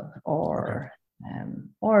interpersonal, or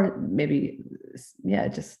maybe, maybe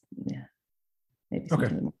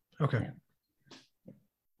something. Okay. Yeah.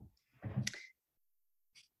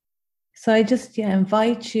 So I just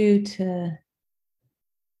invite you to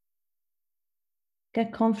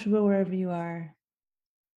get comfortable wherever you are.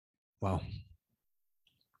 Wow.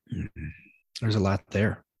 There's a lot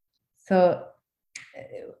there. So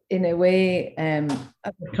in a way, I'm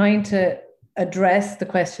trying to address the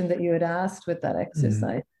question that you had asked with that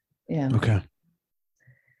exercise. Yeah. Okay.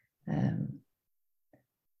 In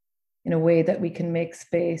a way that we can make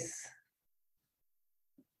space,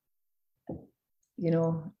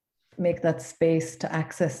 make that space to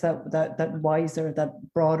access that wiser, that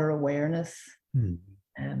broader awareness.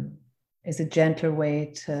 Is a gentler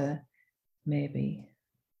way to maybe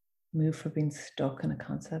move from being stuck in a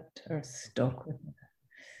concept or stuck with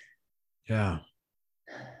a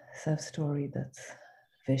self-story that's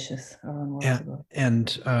vicious or unworkable.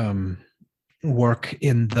 And work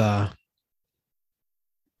in the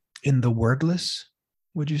in the wordless,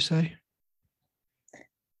 would you say?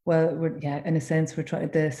 Well, in a sense, we're trying,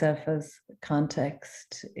 the self as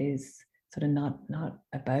context is sort of not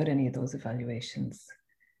about any of those evaluations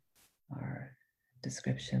or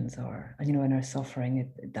descriptions, or, you know, in our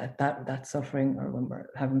suffering, that suffering, or when we're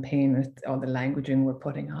having pain, with all the languaging we're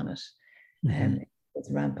putting on it, it's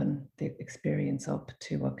ramping the experience up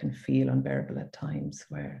to what can feel unbearable at times,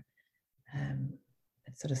 where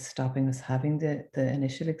it's sort of stopping us having the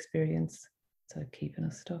initial experience, sort of keeping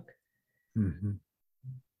us stuck.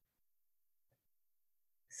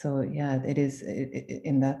 So yeah, it is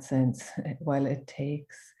in that sense, while it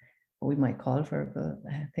takes what we might call verbal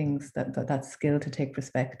things, that skill to take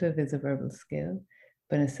perspective is a verbal skill,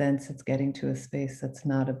 but in a sense it's getting to a space that's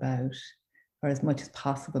not about, or as much as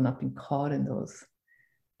possible, not being caught in those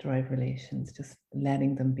derived relations, just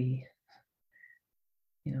letting them be,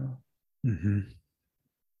 you know.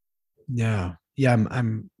 Yeah.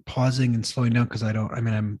 I'm pausing and slowing down because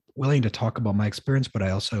I'm willing to talk about my experience, but I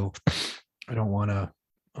don't want to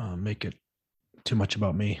make it too much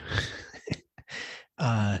about me.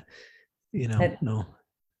 No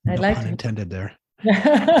pun intended there.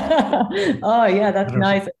 Oh yeah, that's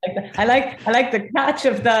nice. I like the catch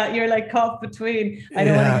of that. You're like caught between. I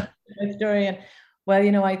don't want to get my story in. Well,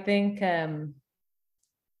 you know, I think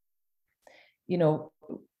you know,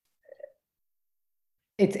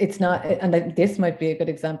 it's not, and this might be a good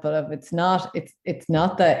example of it's not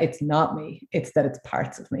that it's not me, it's that it's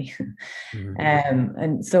parts of me.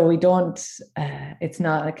 And so we don't it's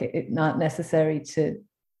not like not necessary to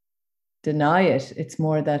deny it. It's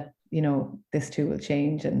more that, you know, this too will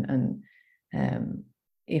change, and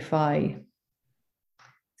if I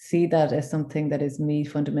see that as something that is me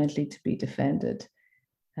fundamentally to be defended,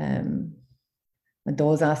 and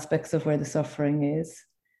those aspects of where the suffering is,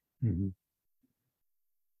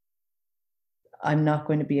 I'm not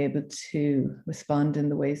going to be able to respond in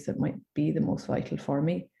the ways that might be the most vital for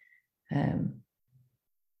me.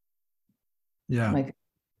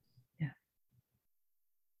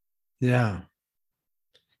 Yeah,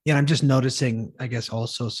 I'm just noticing, I guess,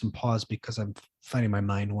 also some pause, because I'm finding my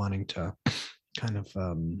mind wanting to kind of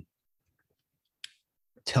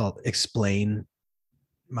explain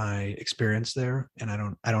my experience there, and I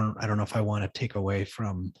don't know if I want to take away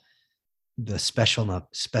from the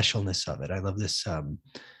specialness of it. I love this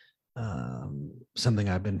something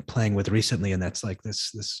I've been playing with recently, and that's like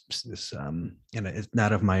this and it's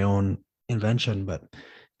not of my own invention, but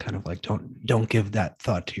kind of like don't give that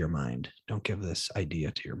thought to your mind, don't give this idea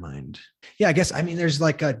to your mind. Yeah, I guess, I mean, there's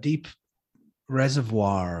like a deep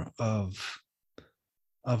reservoir of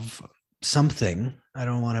something, I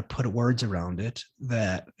don't want to put words around it,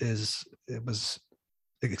 it was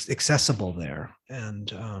accessible there,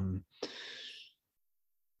 and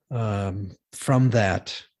from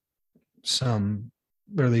that some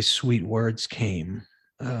really sweet words came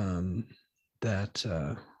that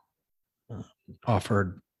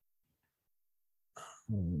offered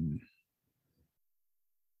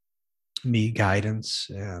me guidance,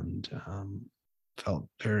 and felt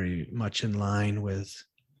very much in line with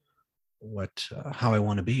how I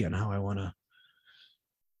want to be and how I want to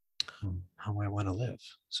live.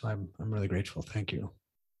 So I'm really grateful. Thank you.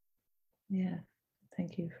 Yeah,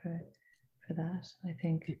 thank you for that. I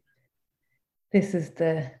think this is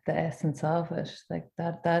the essence of it, like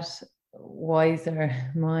that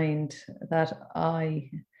wiser mind, that I,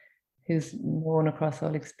 who's known across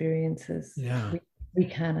all experiences. Yeah, we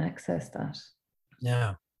can access that.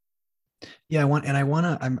 Yeah,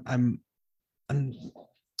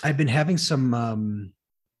 I've been having some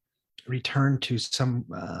return to some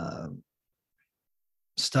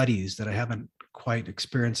studies that I haven't quite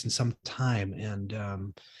experienced in some time, and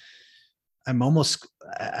I'm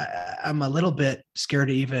a little bit scared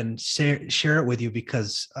to even share it with you,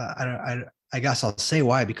 because I guess I'll say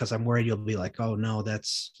why, because I'm worried you'll be like, oh no,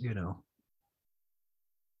 that's,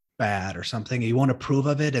 bad or something. You won't approve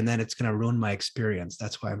of it, and then it's going to ruin my experience.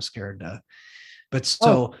 That's why I'm scared to. But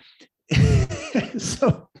so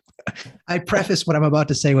I preface what I'm about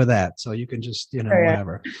to say with that, so you can just,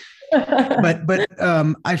 whatever. But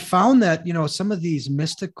I found that, some of these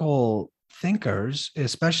mystical thinkers,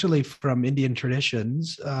 especially from Indian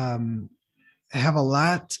traditions, have a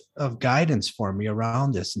lot of guidance for me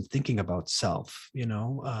around this and thinking about self,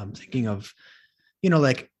 thinking of,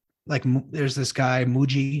 like there's this guy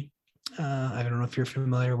Mooji. I don't know if you're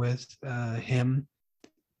familiar with him.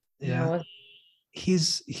 Yeah. No.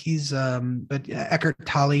 He's but Eckhart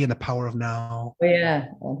Tolle and The Power of Now. Oh, yeah.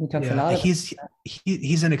 Well, he talks a lot. He's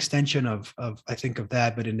an extension of I think of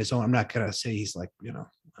that, but in his own. I'm not gonna say he's like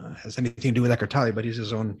has anything to do with Eckhart Tolle, but he's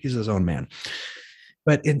his own man.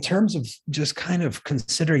 But in terms of just kind of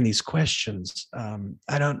considering these questions,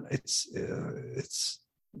 I don't.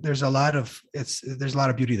 There's a lot of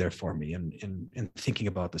beauty there for me in thinking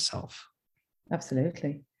about the self.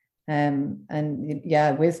 Absolutely. And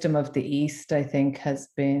yeah, wisdom of the East, I think, has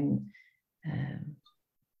been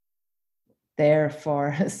there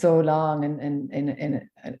for so long, and in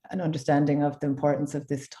an understanding of the importance of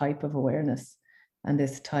this type of awareness and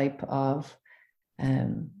this type of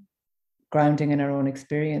grounding in our own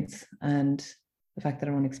experience, and the fact that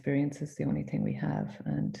our own experience is the only thing we have,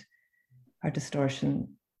 and our distortions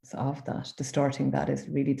of that, distorting that is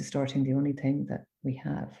really distorting the only thing that we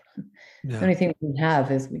have. Yeah. The only thing we have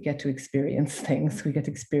is we get to experience things, we get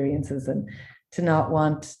experiences, and to not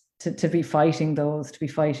want to be fighting those, to be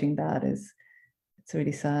fighting that is, it's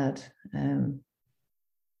really sad.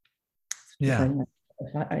 Yeah.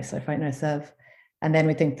 I find myself. And then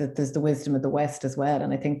we think that there's the wisdom of the West as well.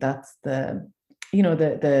 And I think that's the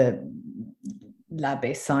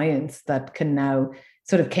lab-based science that can now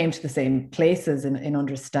sort of came to the same places in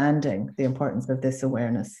understanding the importance of this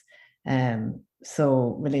awareness.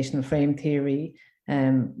 So relational frame theory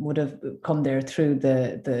would have come there through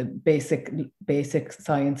the basic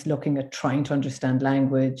science, looking at trying to understand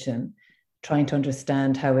language and trying to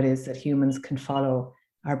understand how it is that humans can follow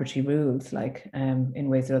arbitrary rules, like in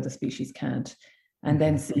ways that other species can't. And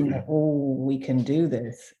then seeing that, we can do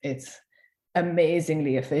this. It's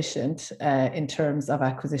amazingly efficient in terms of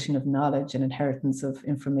acquisition of knowledge and inheritance of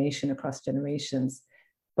information across generations.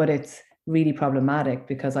 But it's really problematic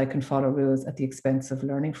because I can follow rules at the expense of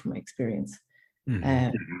learning from my experience,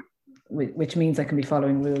 which means I can be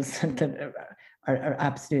following rules that are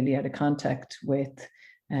absolutely out of contact with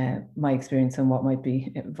my experience and what might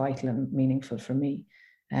be vital and meaningful for me.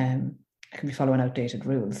 I can be following outdated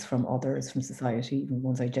rules from others, from society, even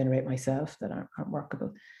ones I generate myself that aren't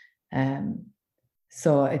workable.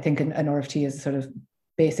 So I think an RFT is a sort of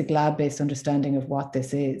basic lab-based understanding of what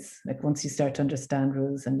this is. Like once you start to understand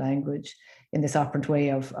rules and language in this operant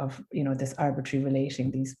way of this arbitrary relating,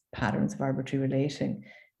 these patterns of arbitrary relating,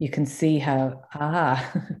 you can see how,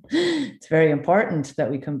 it's very important that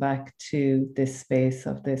we come back to this space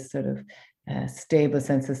of this sort of stable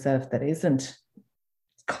sense of self that isn't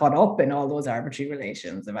caught up in all those arbitrary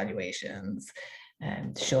relations, evaluations,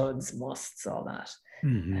 shoulds, musts, all that.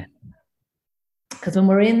 Because when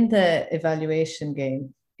we're in the evaluation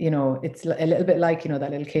game, it's a little bit like,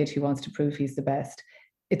 that little kid who wants to prove he's the best.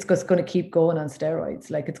 It's just going to keep going on steroids.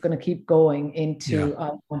 Like it's going to keep going into,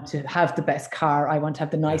 I want to have the best car. I want to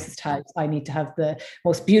have the nicest house. I need to have the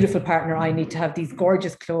most beautiful partner. I need to have these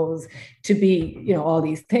gorgeous clothes to be, all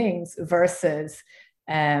these things versus,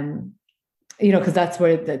 because that's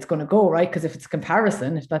where it's going to go, right? Because if it's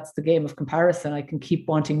comparison, if that's the game of comparison, I can keep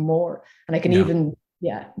wanting more, and I can even,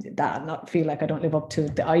 not feel like I don't live up to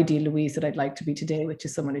the ideal Louise that I'd like to be today, which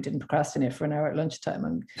is someone who didn't procrastinate for an hour at lunchtime.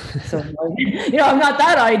 And so, I'm not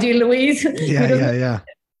that ideal Louise.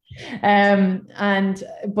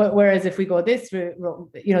 But whereas if we go this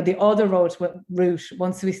route, the other route,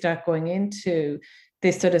 once we start going into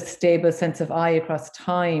this sort of stable sense of I across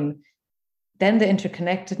time, then the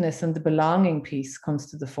interconnectedness and the belonging piece comes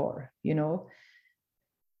to the fore,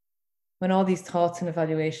 When all these thoughts and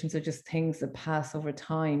evaluations are just things that pass over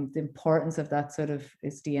time, the importance of that sort of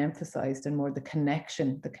is de-emphasized, and more the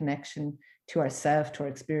connection to ourselves, to our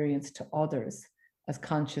experience, to others as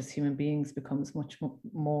conscious human beings becomes much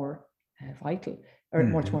more vital, or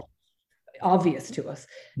much more obvious to us.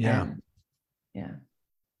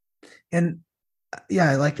 And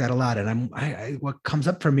I like that a lot. And what comes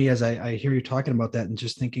up for me as I hear you talking about that and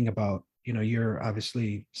just thinking about, you're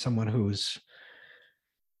obviously someone who's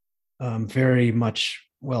very much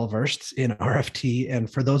well-versed in RFT. And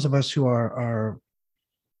for those of us who are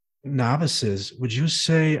novices, would you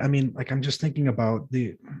say, I'm just thinking about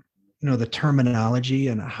the terminology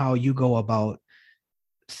and how you go about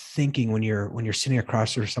thinking when you're sitting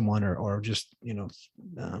across from someone or just,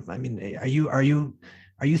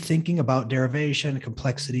 are you thinking about derivation,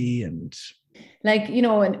 complexity, and like,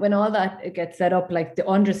 when all that gets set up, like the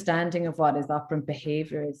understanding of what is operant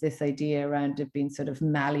behavior is this idea around it being sort of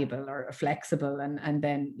malleable or flexible. And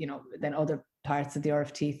then, then other parts of the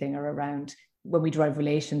RFT thing are around when we drive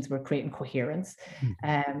relations, we're creating coherence,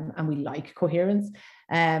 and we like coherence.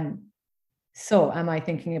 So am I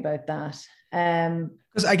thinking about that?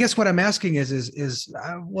 Because I guess what I'm asking is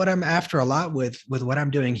what I'm after a lot with what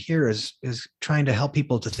I'm doing here is trying to help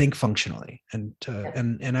people to think functionally, and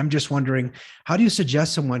I'm just wondering, how do you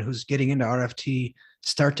suggest someone who's getting into RFT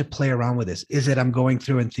start to play around with this? Is it I'm going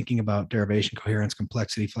through and thinking about derivation, coherence,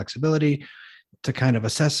 complexity, flexibility to kind of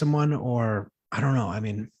assess someone, or I don't know.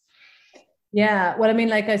 Yeah, well, I mean,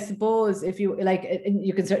 like, I suppose if you like,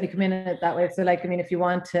 you can certainly come in it that way. So, like, I mean, if you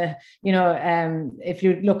want to, if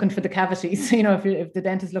you're looking for the cavities, if the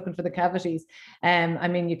dentist looking for the cavities, I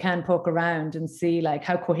mean, you can poke around and see like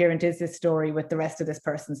how coherent is this story with the rest of this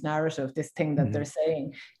person's narrative, this thing that they're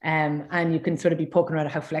saying, and you can sort of be poking around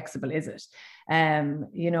at how flexible is it, and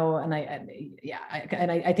I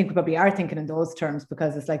think we probably are thinking in those terms,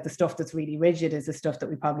 because it's like the stuff that's really rigid is the stuff that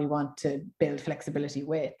we probably want to build flexibility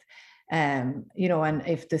with. And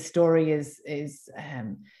if the story is it's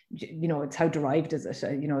how derived is it,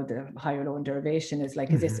 the higher low and derivation is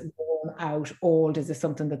like, is this worn out, old? Is this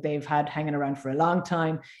something that they've had hanging around for a long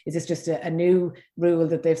time? Is this just a new rule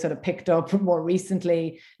that they've sort of picked up more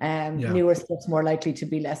recently? Newer stuff's more likely to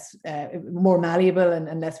be less, more malleable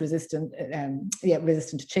and less resistant,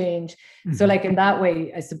 resistant to change. So like in that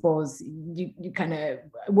way, I suppose you kind of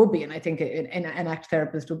would be, and I think an ACT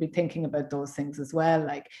therapist would be thinking about those things as well.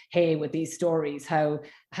 Like, hey, with these stories, how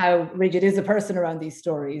rigid is a person around these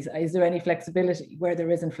stories? Is there any flexibility? Where there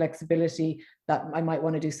isn't flexibility, that I might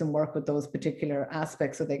want to do some work with those particular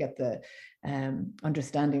aspects, so they get the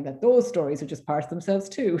understanding that those stories are just parts of themselves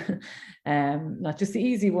too, not just the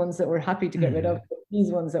easy ones that we're happy to get rid of, but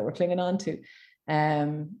these ones that we're clinging on to.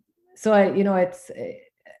 So it's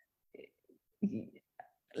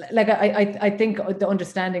like I think the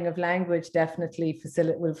understanding of language definitely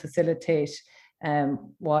will facilitate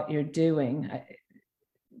what you're doing.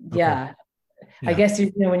 I guess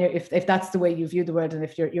when you're if that's the way you view the world, and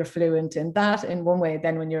if you're fluent in that in one way,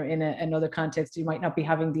 then when you're in another context, you might not be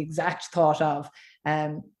having the exact thought of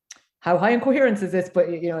how high in coherence is this, but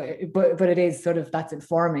but it is sort of, that's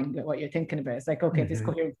informing what you're thinking about. It's like, okay,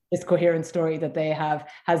 this coherent story that they have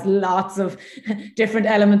has lots of different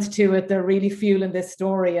elements to it. They're really fueling this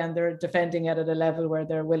story, and they're defending it at a level where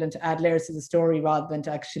they're willing to add layers to the story rather than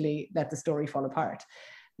to actually let the story fall apart.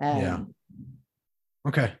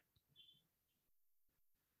 Okay.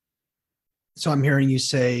 So I'm hearing you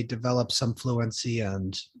say develop some fluency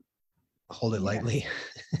and hold it lightly.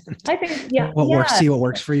 I think, works, see what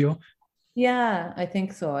works for you. Yeah, I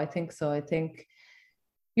think so. I think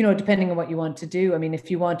depending on what you want to do. I mean, if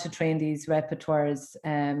you want to train these repertoires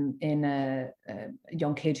in a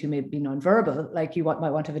young kid who may be nonverbal, like might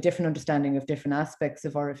want to have a different understanding of different aspects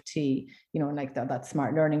of RFT, like that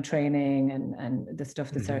smart learning training and the stuff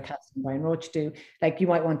that Sarah Castle and Brian Roach do. Like, you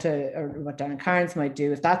might want to, or what Darren Carnes might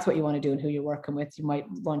do, if that's what you want to do and who you're working with, you might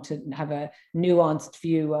want to have a nuanced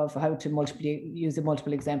view of how to use a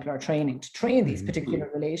multiple exemplar training to train these particular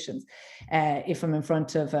relations. If I'm in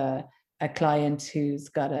front of a client who's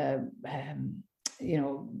got a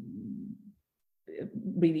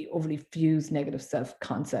really overly fused negative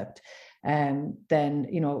self-concept, then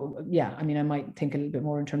I might think a little bit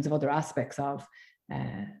more in terms of other aspects of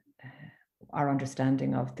our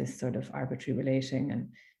understanding of this sort of arbitrary relating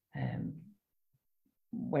and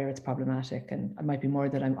where it's problematic. And it might be more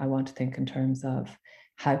that I want to think in terms of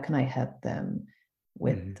how can I help them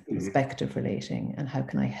with perspective relating, and how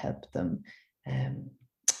can I help them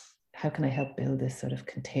how can I help build this sort of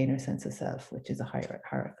container sense of self, which is a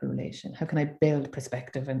hierarchical relation? How can I build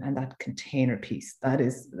perspective and that container piece? That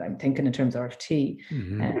is, I'm thinking in terms of RFT,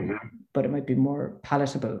 but it might be more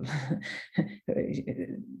palatable.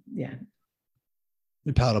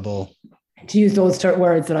 Palatable. To use those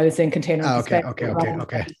words that I was saying, container and perspective.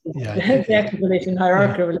 Okay. Yeah. The relation,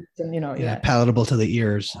 hierarchical relation, palatable to the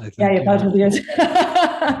ears, I think. Yeah, palatable to the ears.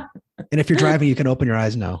 And if you're driving, you can open your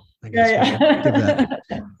eyes now. I guess give that.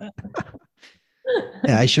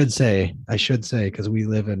 Yeah, I should say, because we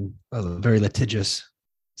live in a very litigious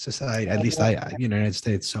society, at least United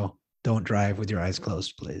States. So don't drive with your eyes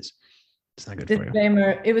closed, please. It's not good for you.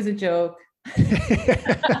 Disclaimer, it was a joke.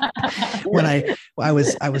 When I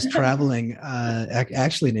was traveling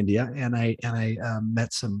actually in India, and I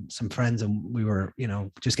met some friends, and we were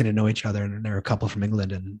just getting to know each other, and there were a couple from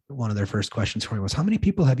England, and one of their first questions for me was, how many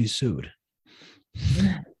people have you sued?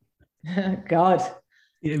 God.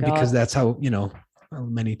 Because that's how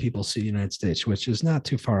many people see the United States, which is not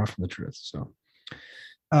too far off from the truth. So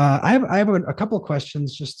I have a couple of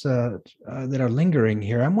questions just that are lingering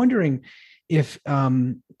here. I'm wondering if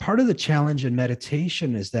part of the challenge in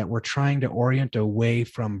meditation is that we're trying to orient away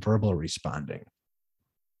from verbal responding.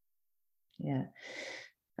 Yeah.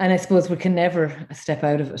 And I suppose we can never step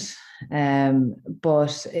out of it.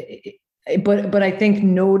 But I think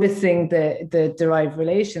noticing the derived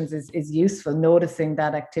relations is useful, noticing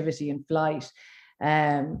that activity in flight.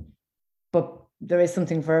 But there is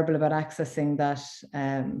something verbal about accessing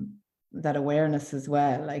that awareness as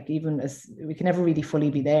well. Like, even as we can never really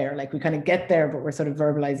fully be there, like we kind of get there, but we're sort of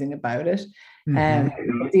verbalizing about it.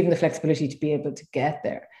 It's even the flexibility to be able to get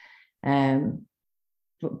there.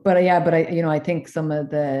 But I think some of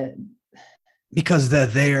because the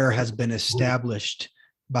there has been established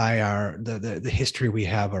by the history we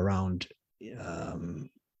have around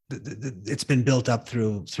it's been built up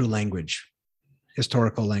through language,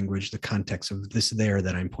 historical language, the context of this there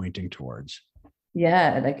that I'm pointing towards.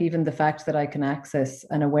 Yeah, like even the fact that I can access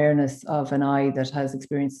an awareness of an I that has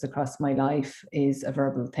experienced across my life is a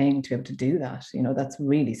verbal thing. To be able to do that, that's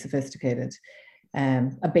really sophisticated.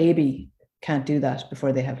 A baby can't do that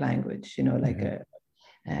before they have language,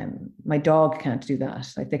 my dog can't do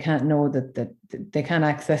that. Like they can't know that they can't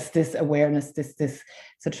access this awareness, this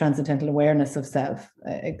sort of transcendental awareness of self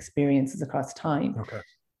experiences across time. Okay.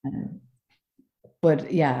 But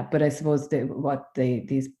I suppose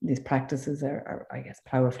these practices are, I guess,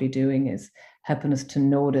 powerfully doing is helping us to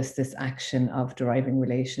notice this action of deriving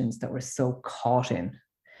relations that we're so caught in,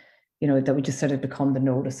 that we just sort of become the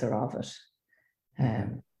noticer of it.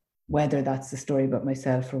 Whether that's the story about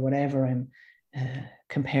myself or whatever I'm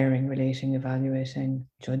comparing, relating, evaluating,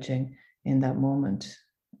 judging in that moment,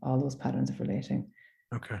 all those patterns of relating.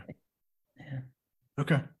 Okay. Yeah.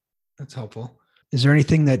 Okay. That's helpful. Is there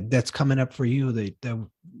anything that's coming up for you that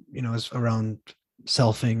is around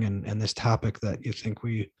selfing and this topic that you think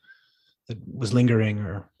that was lingering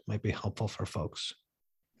or might be helpful for folks?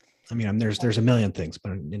 I mean, there's a million things,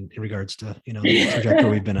 but in regards to the trajectory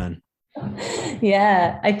we've been on.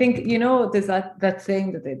 Yeah, I think there's that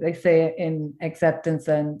thing that they say in acceptance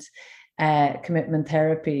and commitment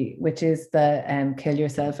therapy, which is the kill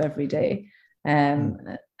yourself every day.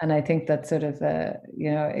 And I think that sort of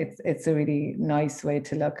it's a really nice way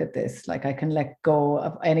to look at this. Like I can let go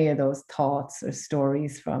of any of those thoughts or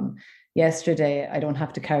stories from yesterday. I don't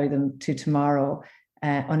have to carry them to tomorrow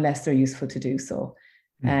unless they're useful to do so.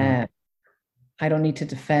 I don't need to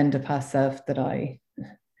defend a past self that I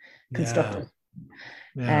constructed.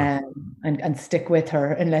 Yeah. And stick with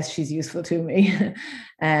her unless she's useful to me.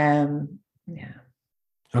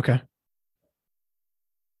 Okay.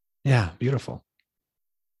 Yeah, beautiful.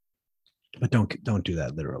 But don't do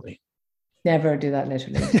that literally. Never do that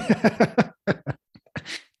literally.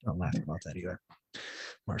 Don't laugh about that either,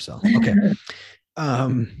 Marcel. Okay.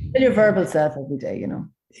 Your verbal self every day,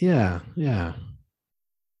 Yeah.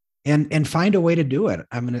 And find a way to do it.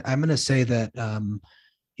 I'm gonna say that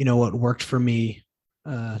what worked for me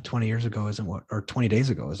 20 years ago or 20 days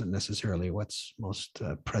ago isn't necessarily what's most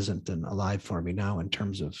present and alive for me now in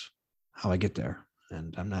terms of how I get there.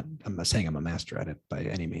 And I'm not saying I'm a master at it by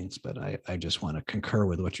any means, but I just want to concur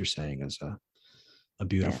with what you're saying as a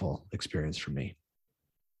beautiful experience for me.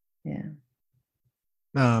 Yeah.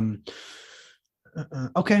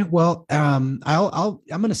 Okay. Well, I'm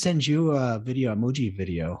going to send you a Muji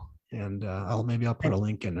video, and I'll put a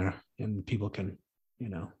link in there, and people can,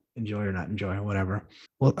 enjoy or not enjoy or whatever.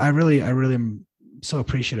 Well, I really am so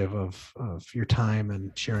appreciative of your time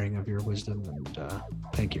and sharing of your wisdom, and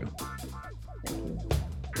thank you.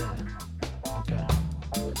 Okay.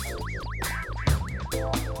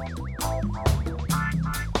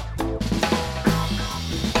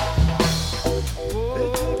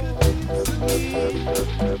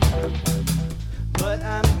 But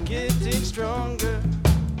I'm getting stronger.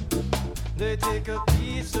 They take a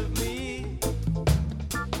piece of me.